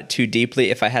think about it too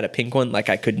deeply if I had a pink one. Like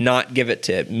I could not give it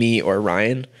to me or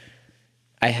Ryan.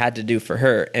 I had to do for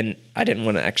her, and I didn't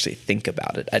want to actually think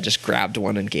about it. I just grabbed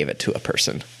one and gave it to a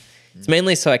person. It's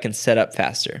mainly so I can set up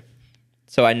faster,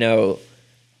 so I know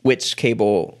which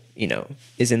cable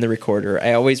is in the recorder.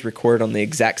 I always record on the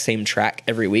exact same track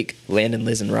every week. Landon,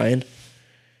 Liz, and Ryan.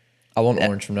 I want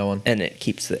orange from now on, and it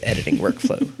keeps the editing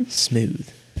workflow smooth.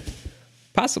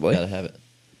 Possibly, gotta have it.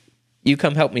 You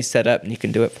come help me set up, and you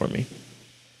can do it for me.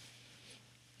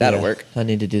 That'll work. I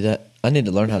need to do that. I need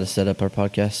to learn how to set up our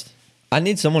podcast. I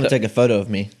need someone to take a photo of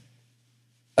me.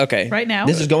 Okay. Right now?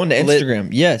 This is going to Instagram.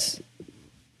 Yes.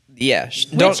 Yeah.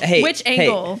 Which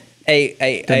angle?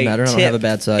 Doesn't matter. I don't have a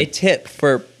bad side. A tip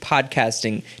for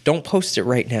podcasting: don't post it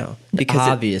right now because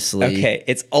obviously,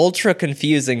 it's ultra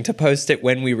confusing to post it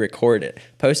when we record it.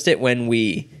 Post it when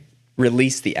we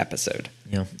release the episode.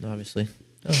 Yeah, obviously.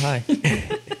 Oh, hi.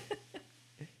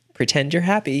 Pretend you're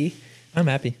happy. I'm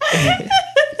happy.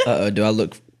 Do I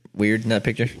look weird in that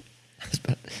picture?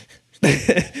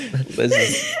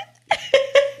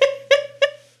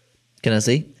 Can I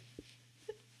see?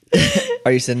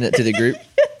 Are you sending it to the group?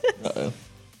 Uh-oh.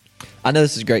 I know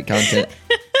this is great content.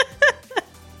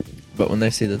 But when they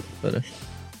see the photo.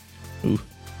 Ooh.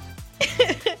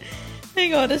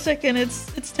 Hang on a second.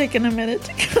 It's taking a minute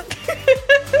to come through.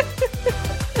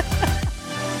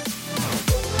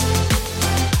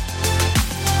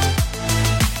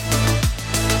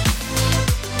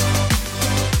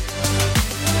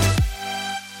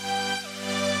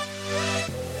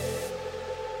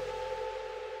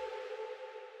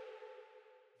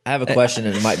 I have a question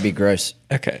and it might be gross.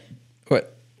 Okay.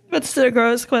 What? What's the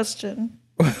gross question?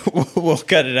 We'll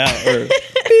cut it out. Or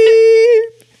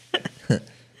beep.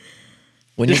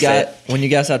 When you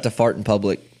guys have to fart in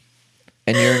public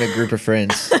and you're in a group of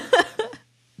friends,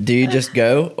 do you just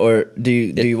go or do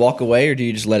you walk away or do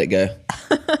you just let it go?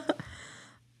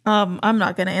 I'm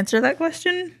not going to answer that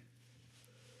question.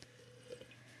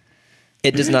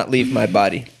 It does not leave my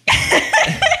body.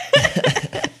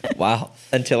 Wow.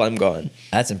 Until I'm gone.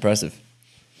 That's impressive.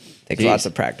 Takes lots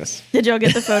of practice. Did y'all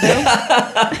get the photo?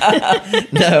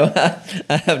 No,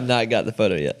 I have not got the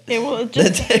photo yet.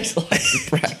 That takes lots of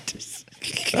practice.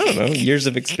 I don't know. Years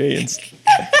of experience.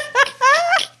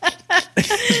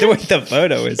 The way the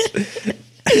photo is.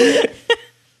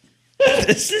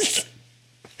 This is.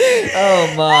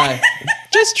 Oh, my.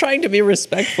 Just trying to be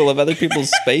respectful of other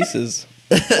people's spaces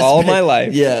all my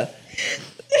life. Yeah.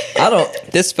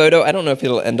 This photo, I don't know if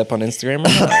it'll end up on Instagram or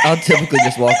not. I'll typically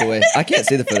just walk away. I can't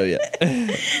see the photo yet.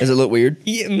 Does it look weird?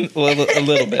 Yeah, a little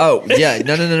bit. Oh, yeah.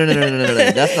 No.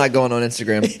 That's not going on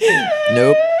Instagram.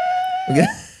 Nope.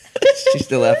 She's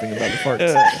still laughing about the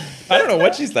farts. I don't know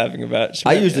what she's laughing about.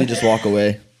 I usually just walk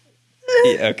away.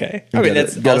 Yeah, okay. I mean,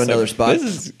 that's go to another spot.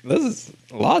 This is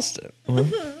lost it.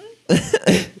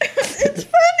 It's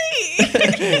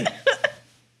funny.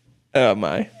 Oh,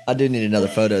 my. I do need another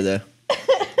photo, though.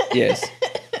 Yes.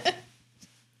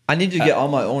 I need to get all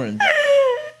my orange.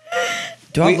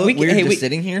 Do I look weird just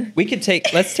sitting here?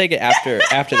 Let's take it after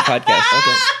the podcast.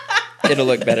 Okay. It'll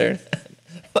look better.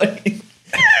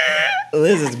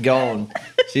 Liz is gone.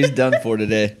 She's done for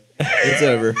today. It's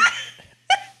over.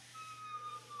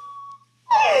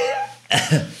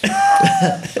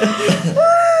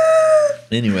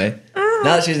 Anyway, now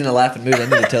that she's in a laughing mood, I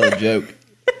need to tell a joke.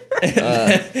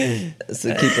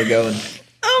 So keep her going.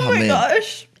 Oh my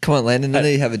gosh. Come on, Landon. I know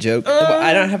you have a joke. Well,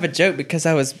 I don't have a joke because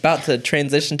I was about to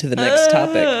transition to the next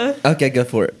topic. Okay, go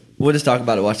for it. We'll just talk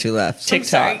about it while she laughs. I'm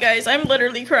sorry, guys. I'm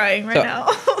literally crying right now.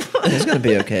 It's going to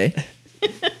be okay.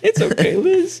 It's okay,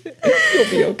 Liz. You'll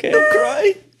be okay. Don't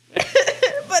cry.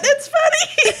 But it's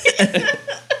funny.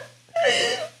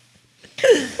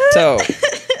 So,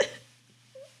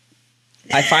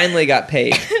 I finally got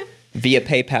paid via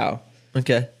PayPal.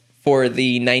 Okay. For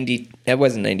the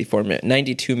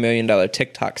 $92 million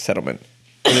TikTok settlement.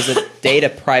 It was a data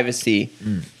privacy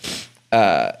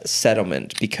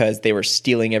settlement because they were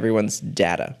stealing everyone's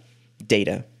data,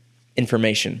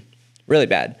 information, really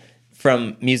bad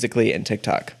from Musical.ly and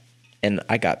TikTok, and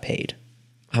I got paid.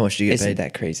 How much do you get Isn't paid?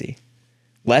 that crazy?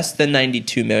 Less than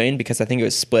 92 million because I think it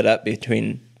was split up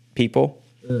between people.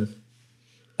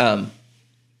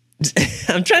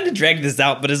 I'm trying to drag this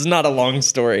out, but it's not a long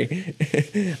story.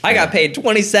 I got paid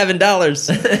 $27.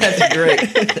 That's great.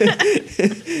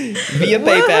 Via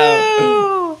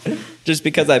PayPal. Just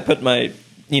because I put my,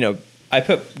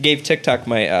 gave TikTok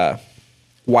my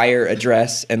wire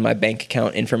address and my bank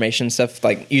account information stuff,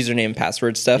 like username,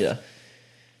 password stuff. Yeah.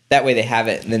 That way they have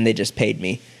it, and then they just paid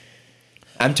me.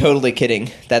 I'm totally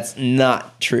kidding. That's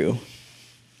not true.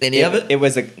 Any of it? It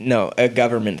was a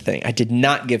government thing. I did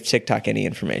not give TikTok any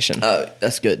information. Oh,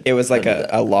 that's good. It was like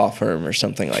a law firm or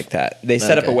something like that. They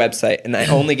set up a website, and I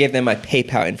only gave them my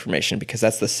PayPal information because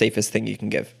that's the safest thing you can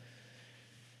give.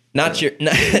 Not your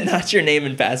name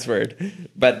and password,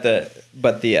 but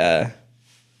the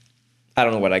I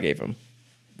don't know what I gave them,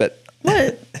 but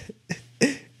What?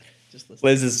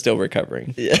 Liz is still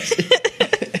recovering. Yes.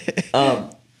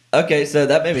 Okay, so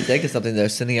that made me think of something though.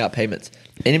 Sending out payments.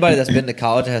 Anybody that's been to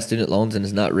college and has student loans and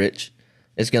is not rich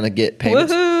is going to get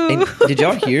payments. Woohoo! And did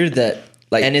y'all hear that?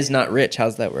 Like, And is not rich.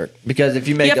 How's that work? because if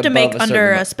you make You have to above make certain under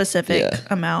a amount- specific Yeah.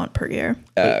 amount per year.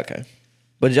 Okay.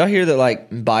 But did y'all hear that? Like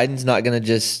Biden's not going to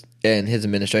just and his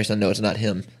administration. I know it's not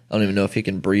him. I don't even know if he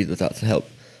can breathe without some help.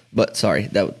 But sorry.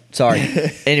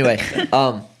 Anyway,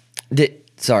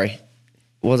 sorry.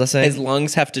 What was I saying? His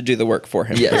lungs have to do the work for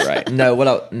him. Yes. You're right.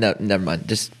 No, never mind.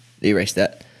 Just erase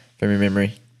that from your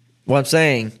memory. What I'm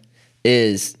saying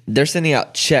is they're sending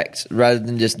out checks rather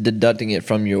than just deducting it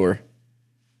from your.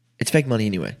 It's fake money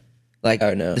anyway. Like,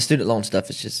 Oh, no. the student loan stuff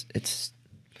is just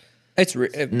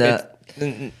Nah.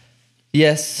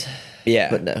 yes, Yeah.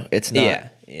 but no, it's not.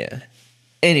 Yeah.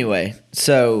 Anyway,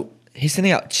 so he's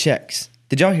sending out checks.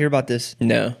 Did y'all hear about this?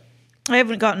 No. I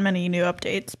haven't gotten many new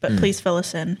updates, but please fill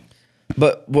us in.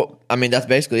 But that's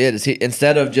basically it. Is he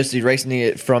instead of just erasing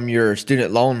it from your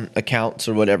student loan accounts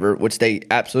or whatever, which they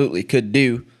absolutely could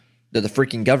do, they're the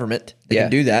freaking government. They Yeah.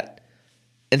 can do that.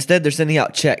 Instead, they're sending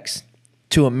out checks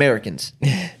to Americans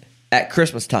at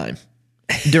Christmas time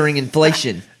during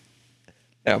inflation.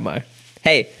 Oh my.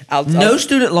 Hey, No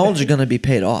student loans are going to be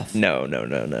paid off. No.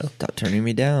 Stop turning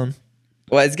me down.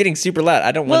 Well, it's getting super loud.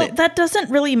 I don't Well, want it. that doesn't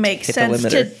really make Hit the sense to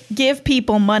limiter. give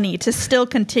people money to still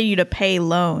continue to pay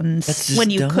loans That's just when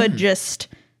you dumb. could just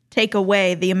take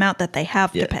away the amount that they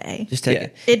have Yeah. to pay. Just take Yeah.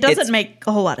 it. It doesn't It's- make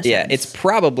a whole lot of sense. Yeah, it's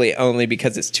probably only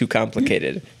because it's too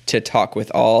complicated to talk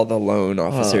with all the loan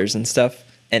officers and stuff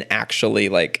and actually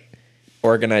like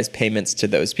organize payments to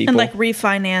those people. and like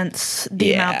refinance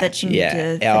the amount that you need to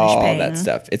finish all paying. that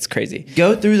stuff. It's crazy.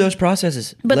 Go through those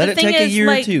processes. But Let the it thing take a is, year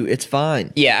like- or two. It's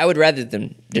fine. Yeah, I would rather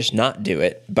them just not do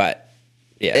it, but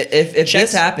yeah. If this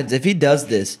Checks- happens, if he does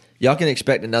this, y'all can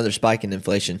expect another spike in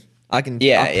inflation. I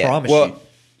promise well, you.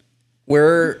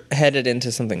 we're headed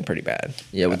into something pretty bad.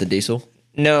 Yeah, with the diesel.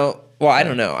 No, well, I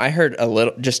don't know. I heard a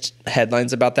little just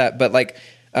headlines about that, but like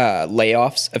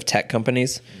layoffs of tech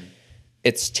companies,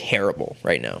 it's terrible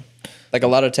right now. Like a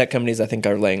lot of tech companies, I think,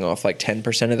 are laying off like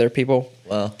 10% of their people.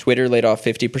 Wow. Twitter laid off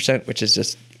 50%, which is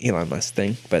just Elon Musk's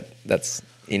thing, but that's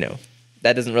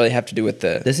that doesn't really have to do with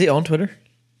the Does he own Twitter?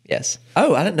 yes.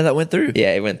 Oh, I didn't know that went through.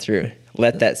 Yeah, it went through.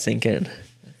 Let that sink in.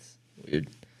 Weird.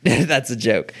 That's a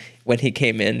joke. When he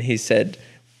came in, he said,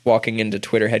 walking into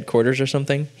Twitter headquarters or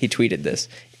something, he tweeted this,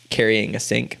 carrying a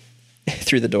sink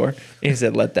through the door. And he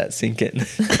said, let that sink in.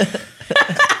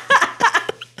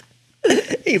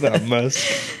 Elon Musk.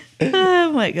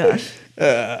 Oh my gosh.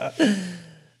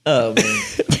 Oh man.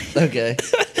 Okay.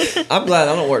 I'm glad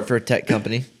I don't work for a tech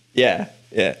company. Yeah.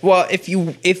 Well, if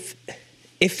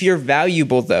you're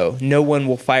valuable, though, no one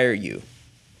will fire you.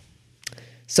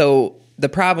 So the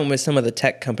problem with some of the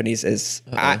tech companies is,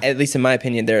 at least in my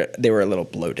opinion, they were a little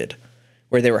bloated,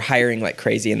 where they were hiring like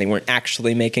crazy and they weren't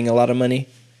actually making a lot of money.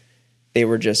 They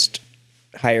were just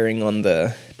hiring on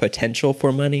the potential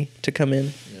for money to come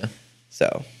in. Yeah.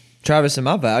 So Travis, am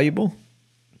I valuable?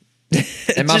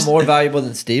 Am I more valuable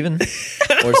than Steven?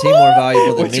 Or is he more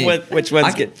valuable than me? which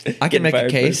one's I can make a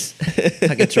fired case. first?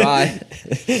 I can try.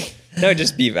 No,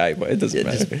 just be valuable. It doesn't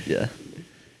matter. Yeah.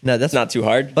 No, that's It's not too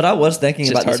hard. But I was thinking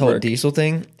It's about just this hard whole work. diesel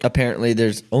thing. Apparently,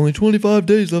 there's only 25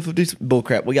 days left of diesel.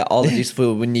 Bullcrap. We got all the diesel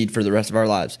fuel we need for the rest of our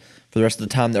lives. For the rest of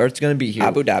the time the Earth's going to be here.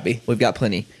 Abu Dhabi. We've got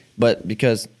plenty. But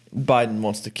because Biden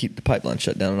wants to keep the pipeline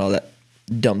shut down and all that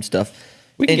dumb stuff.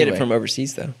 We can get Anyway, it from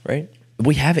overseas, though, right?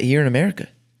 We have it here in America.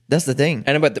 That's the thing.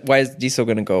 I know, but why is diesel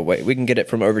going to go away? We can get it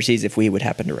from overseas if we would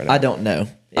happen to run out. I don't know.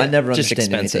 I Yeah, never just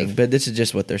understand expensive. anything, but this is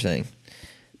just what they're saying.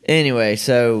 Anyway,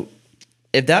 so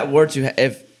if that were to,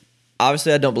 if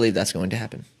obviously I don't believe that's going to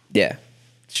happen. Yeah.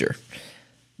 Sure.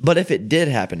 But if it did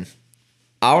happen,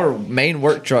 our main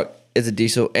work truck is a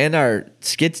diesel, and our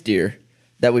skid steer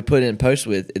that we put in post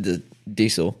with is a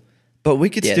diesel. But we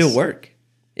could still work.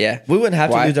 Yeah. We wouldn't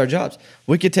have Why? to lose our jobs.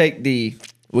 We could take the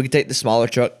smaller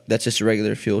truck that's just a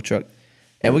regular fuel truck,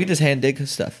 and we could just hand dig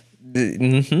stuff.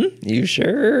 Mm-hmm. You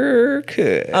sure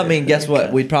could. I mean, guess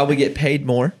what? We'd probably get paid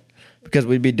more because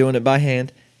we'd be doing it by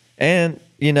hand, and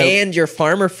and your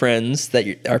farmer friends that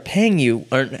are paying you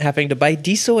aren't having to buy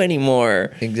diesel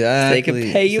anymore. exactly, They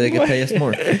can pay you. They more. can pay us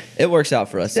more. It works out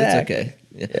for us. Exactly. It's okay.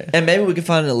 Yeah. Yeah. And maybe we could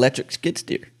find an electric skid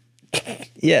steer.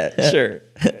 Yeah, sure.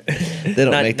 They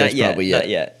don't make those probably yet. Not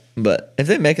yet. But if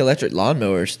they make electric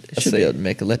lawnmowers, they should see. be able to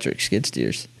make electric skid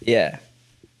steers. Yeah.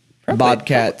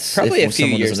 Bobcats. Probably if a few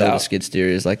someone years doesn't know what out. a skid steer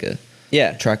is, like a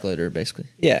Yeah. track loader, basically.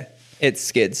 Yeah. It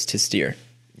skids to steer.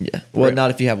 Yeah. Well, Right.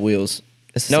 not if you have wheels.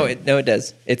 It's the No, same. it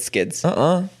does. It skids.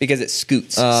 Because it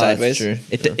scoots That's sideways. true.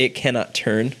 It cannot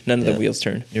turn. None of the Yeah. wheels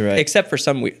turn. You're right. Except for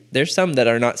some. There's some that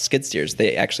are not skid steers.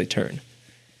 They actually turn.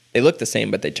 They look the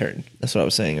same, but they turn. That's what I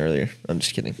was saying earlier. I'm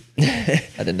just kidding. I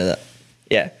didn't know that.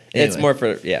 Yeah. It's Anyway. more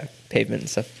for pavement and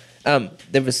stuff.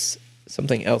 There was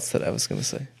something else that I was going to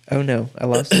say. Oh no, I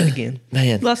lost it again.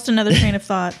 Man, Lost another train of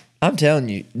thought. I'm telling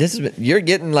you, you're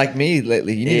getting like me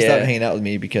lately. You need to stop Yeah. hanging out with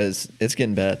me because it's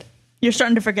getting bad. You're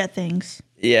starting to forget things.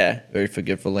 Yeah. Very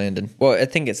forgetful, Landon. Well, I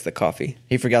think it's the coffee.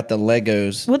 He forgot the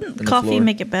Legos. Wouldn't on the coffee floor.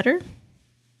 make it better?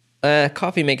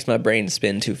 Coffee makes my brain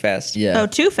spin too fast. Yeah. Oh,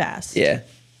 too fast. Yeah.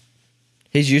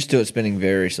 He's used to it spinning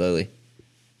very slowly.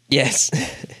 Yes.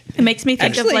 It makes me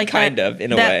think Actually, of like kind that, of,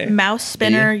 in a that way. mouse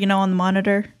spinner, on the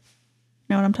monitor.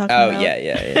 You know what I'm talking Oh about?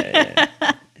 yeah.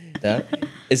 That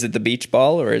Is it the beach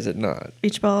ball or is it not?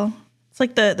 Beach ball. It's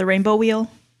like the rainbow wheel.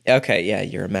 Okay, yeah,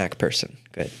 you're a Mac person.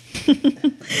 Good.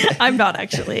 I'm not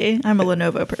actually. I'm a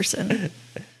Lenovo person.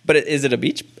 But is it a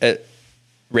beach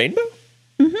rainbow?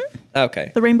 Mm-hmm.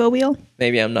 Okay, The rainbow wheel.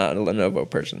 maybe I'm not a Lenovo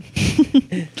person.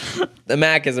 The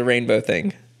Mac is a rainbow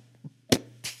thing.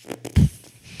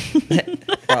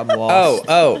 problem lost.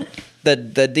 Oh,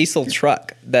 the diesel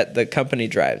truck that the company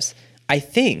drives. I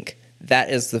think that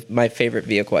is my favorite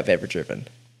vehicle I've ever driven.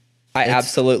 I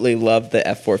absolutely love the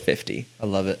F450. I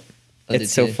love it. I do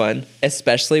It's so too. fun,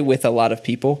 especially with a lot of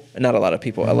people. Not a lot of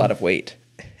people, a lot of weight.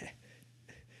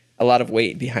 A lot of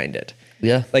weight behind it.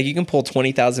 Yeah. Like you can pull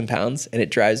 20,000 pounds and it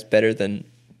drives better than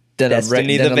Then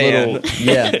Destiny the van.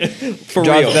 Yeah. for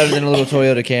Drives real. better than a little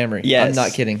Toyota Camry. Yes. I'm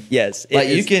not kidding. Yes, it Like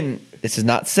you is. can, this is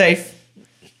not safe,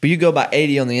 but you go about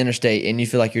 80 on the interstate and you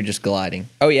feel like you're just gliding.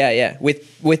 Oh yeah.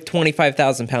 With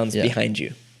 25,000 pounds Yeah. behind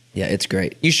you. Yeah, it's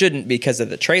great. You shouldn't because of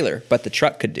the trailer, but the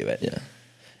truck could do it. Yeah.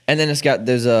 And then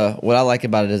there's what I like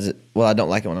about it is, I don't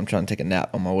like it when I'm trying to take a nap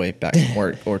on my way back from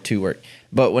work or to work.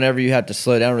 But whenever you have to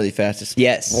slow down really fast, it's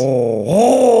Yes.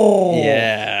 oh,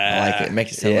 Yeah. I like it. It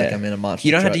makes it sound like I'm in a monster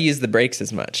You don't have to truck. use the brakes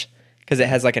as much because it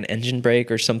has like an engine brake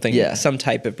or something. Yeah. Some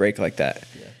type of brake like that.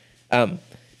 Yeah.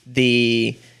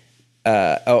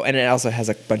 And it also has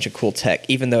a bunch of cool tech,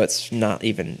 even though it's not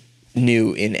even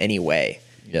new in any way.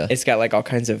 Yeah. It's got like all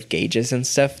kinds of gauges and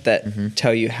stuff that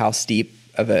tell you how steep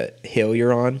of a hill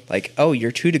you're on. Like, oh,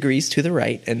 you're 2 degrees to the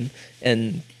right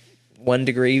and 1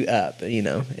 degree up.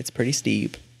 It's pretty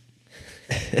steep.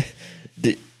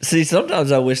 See,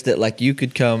 sometimes I wish that like you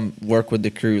could come work with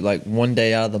the crew like one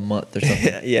day out of the month or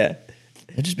something. Yeah.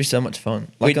 It'd just be so much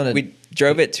fun. Like We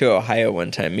drove it to Ohio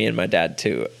one time, me and my dad,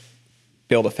 to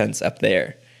build a fence up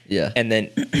there. Yeah. And then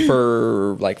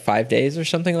for like 5 days or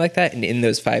something like that. And in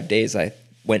those 5 days, I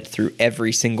went through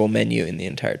every single menu in the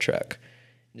entire truck.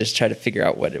 Just try to figure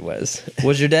out what it was.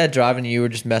 Was your dad driving and you were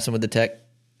just messing with the tech?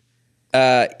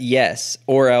 Yes.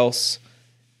 Or else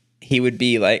he would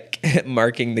be like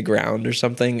marking the ground or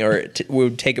something, or we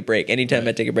would take a break. Anytime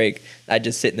I take a break, I'd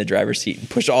just sit in the driver's seat and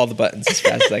push all the buttons as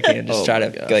fast as I can. Just Oh try my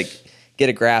to gosh. like get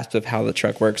a grasp of how the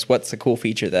truck works. What's a cool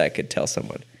feature that I could tell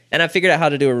someone? And I figured out how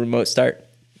to do a remote start.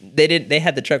 They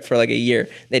had the truck for like a year.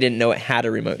 They didn't know it had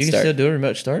a remote You can start. still do a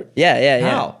remote start? Yeah.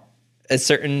 How? A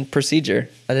certain procedure.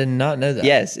 I did not know that.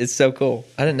 Yes, it's so cool.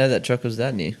 I didn't know that truck was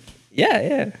that new.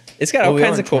 Yeah. It's got Well, all we are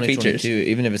kinds in of cool features. 2022.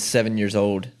 Even if it's 7 years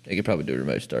old, they could probably do a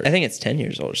remote start. I think it's 10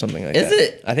 years old or something like Is that.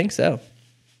 it? I think so.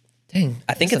 Dang.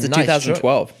 I think that's it's a nice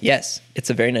 2012. Yes, it's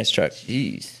a very nice truck. truck.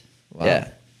 Jeez. Wow. Yeah.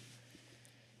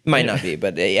 Might not be,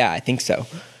 but yeah, I think so.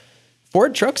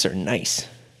 Ford trucks are nice.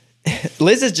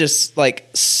 Liz is just like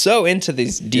so into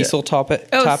these diesel topics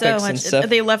So and much. stuff.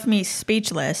 They left me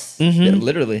speechless. Yeah,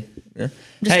 literally. Yeah.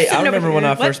 Just Hey, sitting I over remember when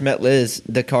here. I What? first met Liz,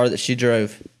 the car that she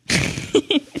drove.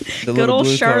 The Good little old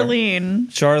blue car. Charlene.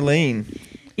 Charlene.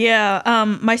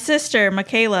 Yeah, my sister,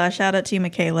 Michaela, shout out to you,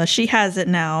 Michaela. She has it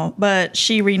now, but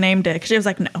she renamed it because she was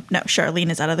like, no, Charlene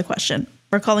is out of the question.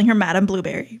 We're calling her Madam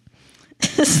Blueberry.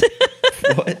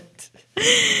 What?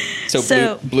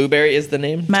 So Blueberry is the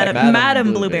name?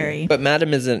 Madam Blueberry. But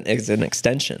Madam is an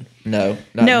extension. No.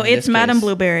 No, it's Madam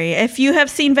Blueberry. If you have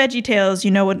seen VeggieTales,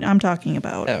 you know what I'm talking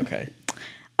about. Oh, okay.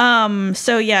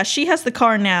 So yeah, she has the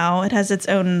car now. It has its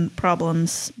own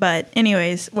problems. But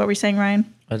anyways, what were you saying,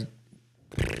 Ryan? I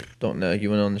don't know. You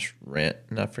went on this rant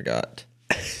and I forgot.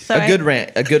 Sorry. A good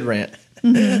rant.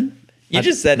 You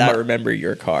just said I remember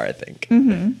your car, I think.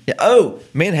 Mm-hmm. Yeah. Oh,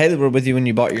 me and Haley were with you when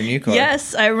you bought your new car.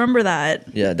 Yes, I remember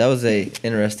that. Yeah, that was a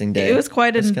interesting day. It was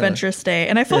quite an adventurous day.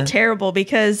 And I felt terrible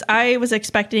because I was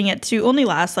expecting it to only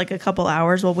last like a couple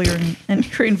hours while we were in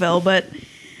Greenville, but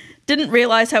didn't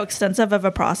realize how extensive of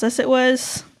a process it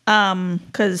was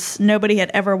because nobody had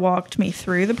ever walked me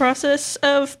through the process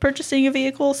of purchasing a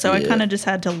vehicle. So I kind of just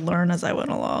had to learn as I went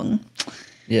along.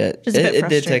 Yeah, it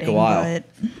did take a while. But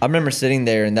I remember sitting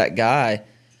there and that guy.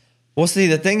 Well, see,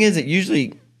 the thing is,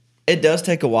 it does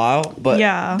take a while, but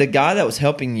the guy that was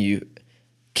helping you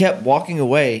kept walking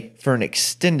away for an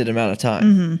extended amount of time.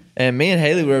 Mm-hmm. And me and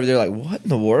Haley were over there like, what in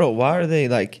the world? Why are they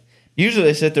like? Usually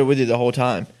they sit there with you the whole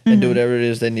time and do whatever it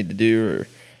is they need to do. Or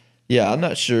I'm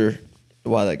not sure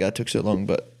why that guy took so long,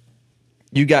 but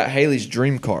you got Haley's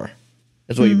dream car.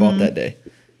 That's what you bought that day.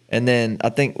 And then I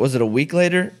think, was it a week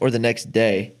later or the next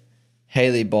day,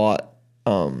 Haley bought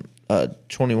a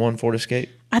 21 Ford Escape?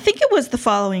 I think it was the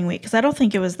following week because I don't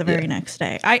think it was the very next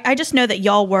day. I just know that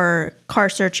y'all were car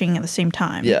searching at the same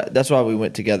time. Yeah, that's why we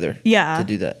went together to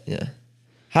do that. Yeah.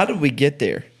 How did we get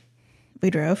there? We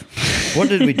drove. What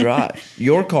did we drive?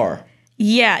 Your car.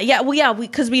 Yeah. Well,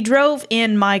 because we drove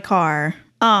in my car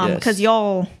because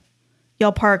y'all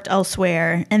parked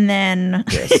elsewhere. And then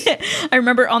I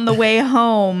remember on the way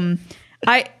home,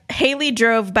 Haley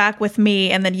drove back with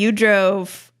me and then you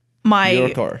drove your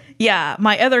car. Yeah,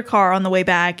 my other car on the way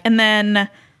back. And then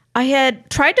I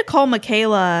had tried to call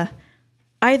Michaela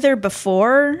either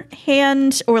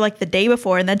beforehand or like the day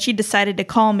before. And then she decided to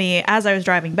call me as I was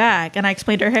driving back. And I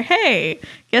explained to her, hey,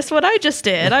 guess what I just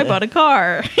did? I bought a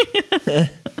car.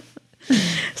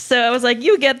 So I was like,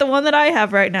 you get the one that I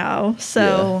have right now.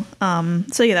 So,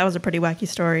 that was a pretty wacky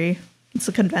story. It's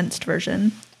a condensed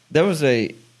version. That was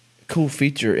a cool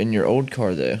feature in your old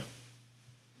car, though.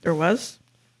 There was?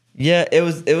 Yeah, it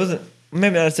wasn't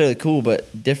maybe not necessarily cool,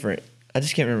 but different. I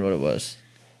just can't remember what it was.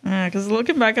 Because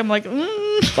looking back, I'm like,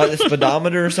 like the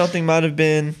speedometer or something might have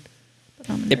been.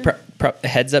 A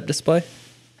heads-up display?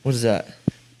 What is that?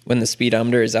 When the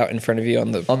speedometer is out in front of you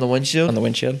on the windshield? On the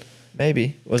windshield.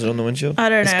 Maybe. Was it on the windshield? I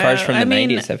don't know. Cars from the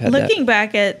 90s have had looking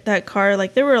back at that car,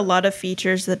 like there were a lot of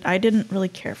features that I didn't really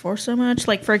care for so much.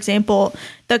 Like, for example,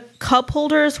 the cup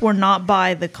holders were not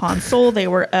by the console. They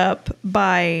were up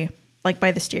by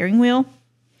the steering wheel.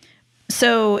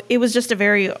 So it was just a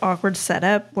very awkward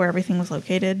setup where everything was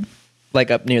located. Like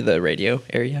up near the radio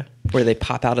area where they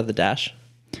pop out of the dash?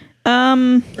 Or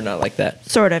not like that?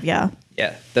 Sort of, yeah.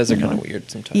 Yeah, those are kind of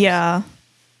weird sometimes. Yeah.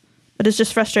 But it's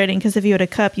just frustrating because if you had a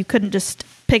cup, you couldn't just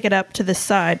pick it up to this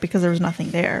side because there was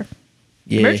nothing there.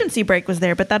 Yeah. Emergency brake was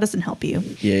there, but that doesn't help you.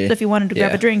 Yeah. So if you wanted to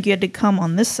grab a drink, you had to come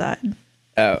on this side.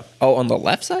 Oh, on the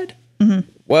left side? Mm-hmm.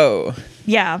 Whoa.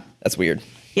 Yeah. That's weird.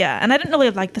 Yeah, and I didn't really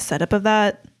like the setup of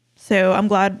that. So I'm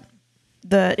glad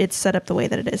that it's set up the way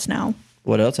that it is now.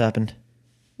 What else happened?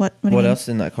 What else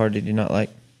in that car did you not like?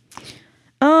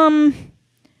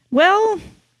 Well,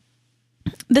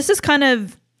 this is kind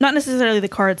of not necessarily the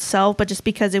car itself, but just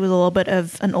because it was a little bit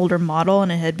of an older model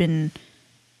and it had been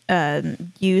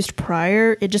used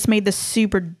prior, it just made this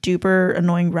super duper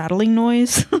annoying rattling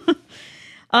noise.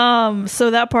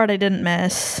 So that part I didn't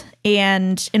miss.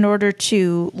 And in order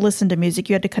to listen to music,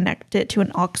 you had to connect it to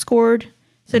an aux cord.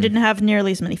 So it didn't have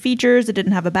nearly as many features. It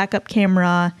didn't have a backup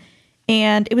camera.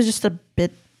 And it was just a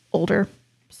bit older.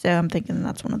 So I'm thinking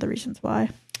that's one of the reasons why.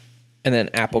 And then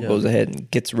Apple goes ahead and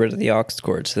gets rid of the aux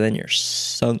cord. So then you're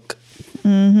sunk.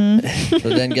 Mm-hmm. So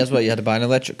then guess what? You had to buy an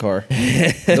electric car.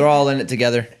 They're all in it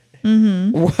together.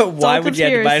 Mm-hmm. Why would you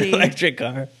have to buy an electric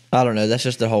car? I don't know. That's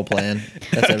just their whole plan.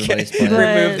 That's everybody's plan.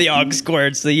 Remove the aux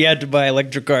cord, so you had to buy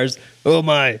electric cars. Oh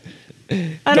my!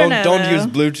 Don't use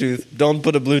Bluetooth. Don't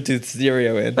put a Bluetooth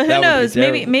stereo in. But who knows?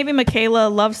 Maybe Michaela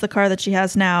loves the car that she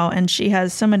has now, and she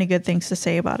has so many good things to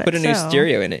say about it. Put a new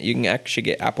stereo in it. You can actually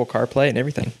get Apple CarPlay and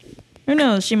everything. Who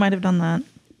knows? She might have done that.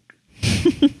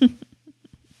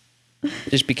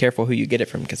 Just be careful who you get it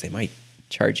from, because they might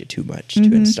charge you too much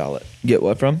to install it. Get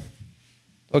what from?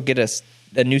 Or get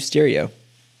a new stereo.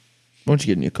 Why don't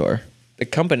you get a new car?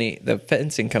 The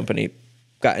fencing company,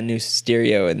 got a new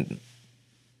stereo, and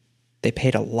They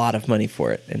paid a lot of money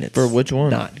for it, and it's For which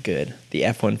one? Not good. The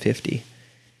F-150.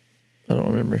 I don't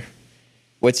remember.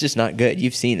 Well, it's just not good.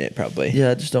 You've seen it probably.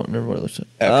 Yeah, I just don't remember what it looks like.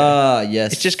 Okay.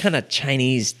 Yes. It's just kind of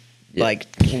Chinese, like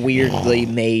weirdly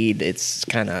made. It's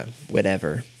kind of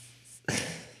whatever.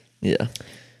 Yeah.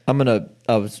 I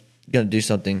was gonna do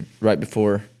something right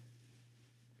before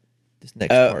this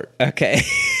next part. Okay.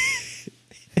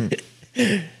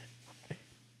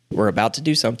 We're about to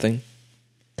do something.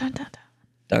 Dun, dun, dun.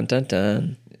 Dun dun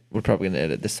dun. We're probably gonna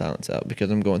edit this silence out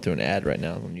because I'm going through an ad right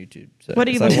now on YouTube. So What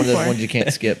are you it's like one looking of those for? ones you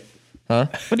can't skip. Huh?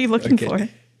 What are you looking for?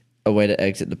 A way to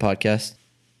exit the podcast.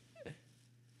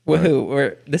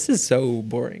 Woohoo! This is so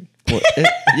boring. Well,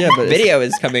 yeah, but Video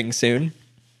is coming soon.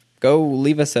 Go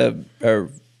leave us a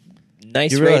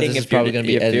nice you realize rating this is if you're, probably gonna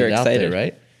be if you're edited out excited, there,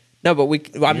 right? No, but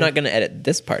I'm not going to edit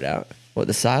this part out. What,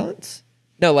 the silence?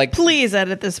 No, like Please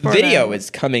edit this part video out.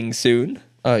 is coming soon.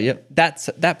 Oh, yep.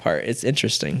 That part. It's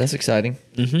interesting. That's exciting.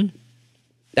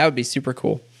 That would be super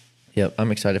cool. Yep,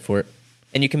 I'm excited for it.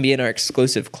 And you can be in our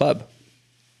exclusive club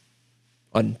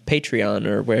on Patreon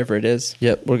or wherever it is.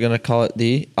 Yep, we're gonna call it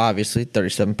the obviously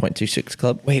 37.26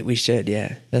 Club. Wait, we should,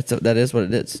 yeah. That is what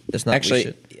it is. It's not.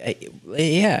 Actually,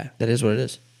 yeah. that is what it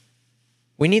is.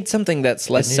 We need something that's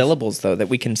less news. syllables, though, that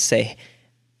we can say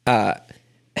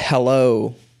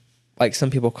hello. Like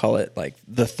some people call it like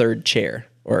the third chair.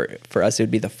 Or for us, it would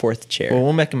be the fourth chair. Well,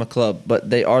 we'll make them a club, but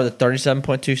they are the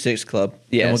 37.26 Club.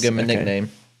 Yes, and we'll give them a okay.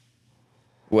 nickname.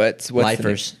 What's the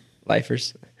Lifers. name?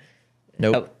 Lifers.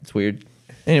 Nope, it's weird.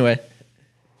 Anyway,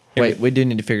 wait, we do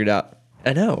need to figure it out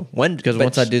I know. because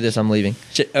once I do this, I'm leaving.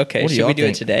 Okay, What do should y'all we do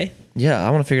think? it today? Yeah,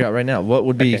 I want to figure it out right now. What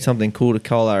would be Okay. something cool to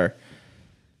call our?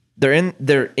 They're in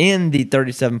the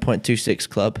 37.26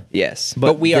 Club. Yes,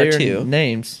 but we are their too.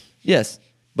 Names, yes,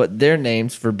 but their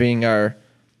names for being our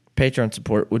Patreon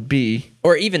support would be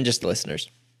Or even just listeners.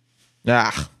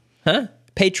 Huh?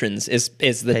 Patrons is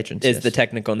the Patrons, is yes. the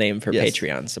technical name for Yes.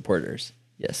 Patreon supporters.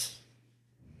 Yes.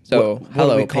 So what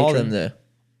hello, do we call patron. them though?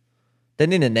 They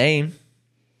need a name.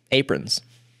 Aprons.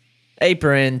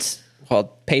 Aprons. Well,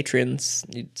 patrons,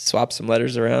 you swap some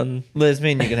letters around. Liz,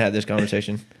 me and you can have this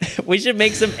conversation. We should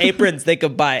make some aprons. They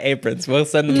could buy aprons. We'll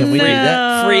send them Can we free, do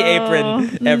that? free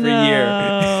apron every year.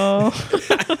 Oh.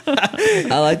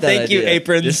 I like that. Thank you, idea.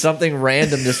 aprons. Just something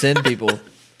random to send people.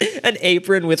 An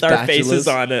apron with our Spatulas. faces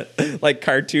on it, like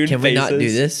cartoon Can we faces. not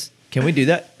do this? Can we do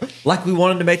that? Like we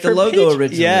wanted to make the For logo patr-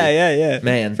 originally. Yeah.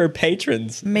 Man. For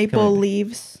patrons. Maple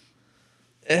leaves.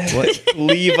 What?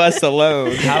 Leave us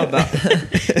alone. How about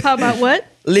How about what?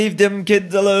 leave them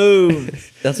kids alone?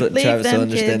 That's what Leave Travis will them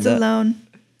understand. kids That. alone.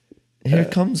 Here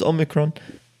comes Omicron.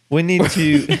 We need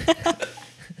to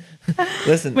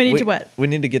listen. We need to what? We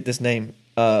need to get this name.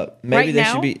 Maybe Right they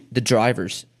now? should be the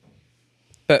drivers.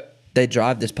 But They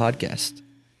drive this podcast.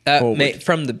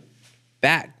 from the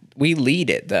back, we lead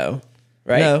it though,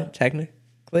 right? No.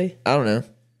 Technically, I don't know.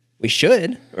 we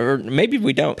should, or maybe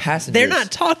we don't. Passengers. They're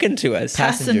not talking to us.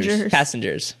 Passengers.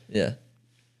 Passengers. Yeah,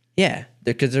 Yeah.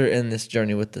 because they're in this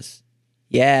journey with us.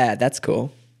 Yeah, that's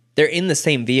cool. They're in the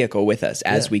same vehicle with us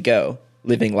as Yeah. we go,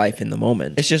 living life in the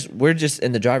moment. It's just we're just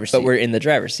in the driver's seat. But we're in the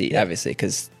driver's seat, obviously,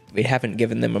 because we haven't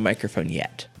given them a microphone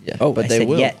yet. Yeah, Oh, but I they said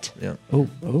will. yet. Yeah.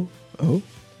 Oh.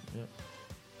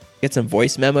 Get some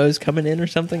voice memos coming in or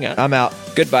something. I'm out.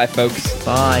 Goodbye, folks.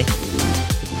 Bye.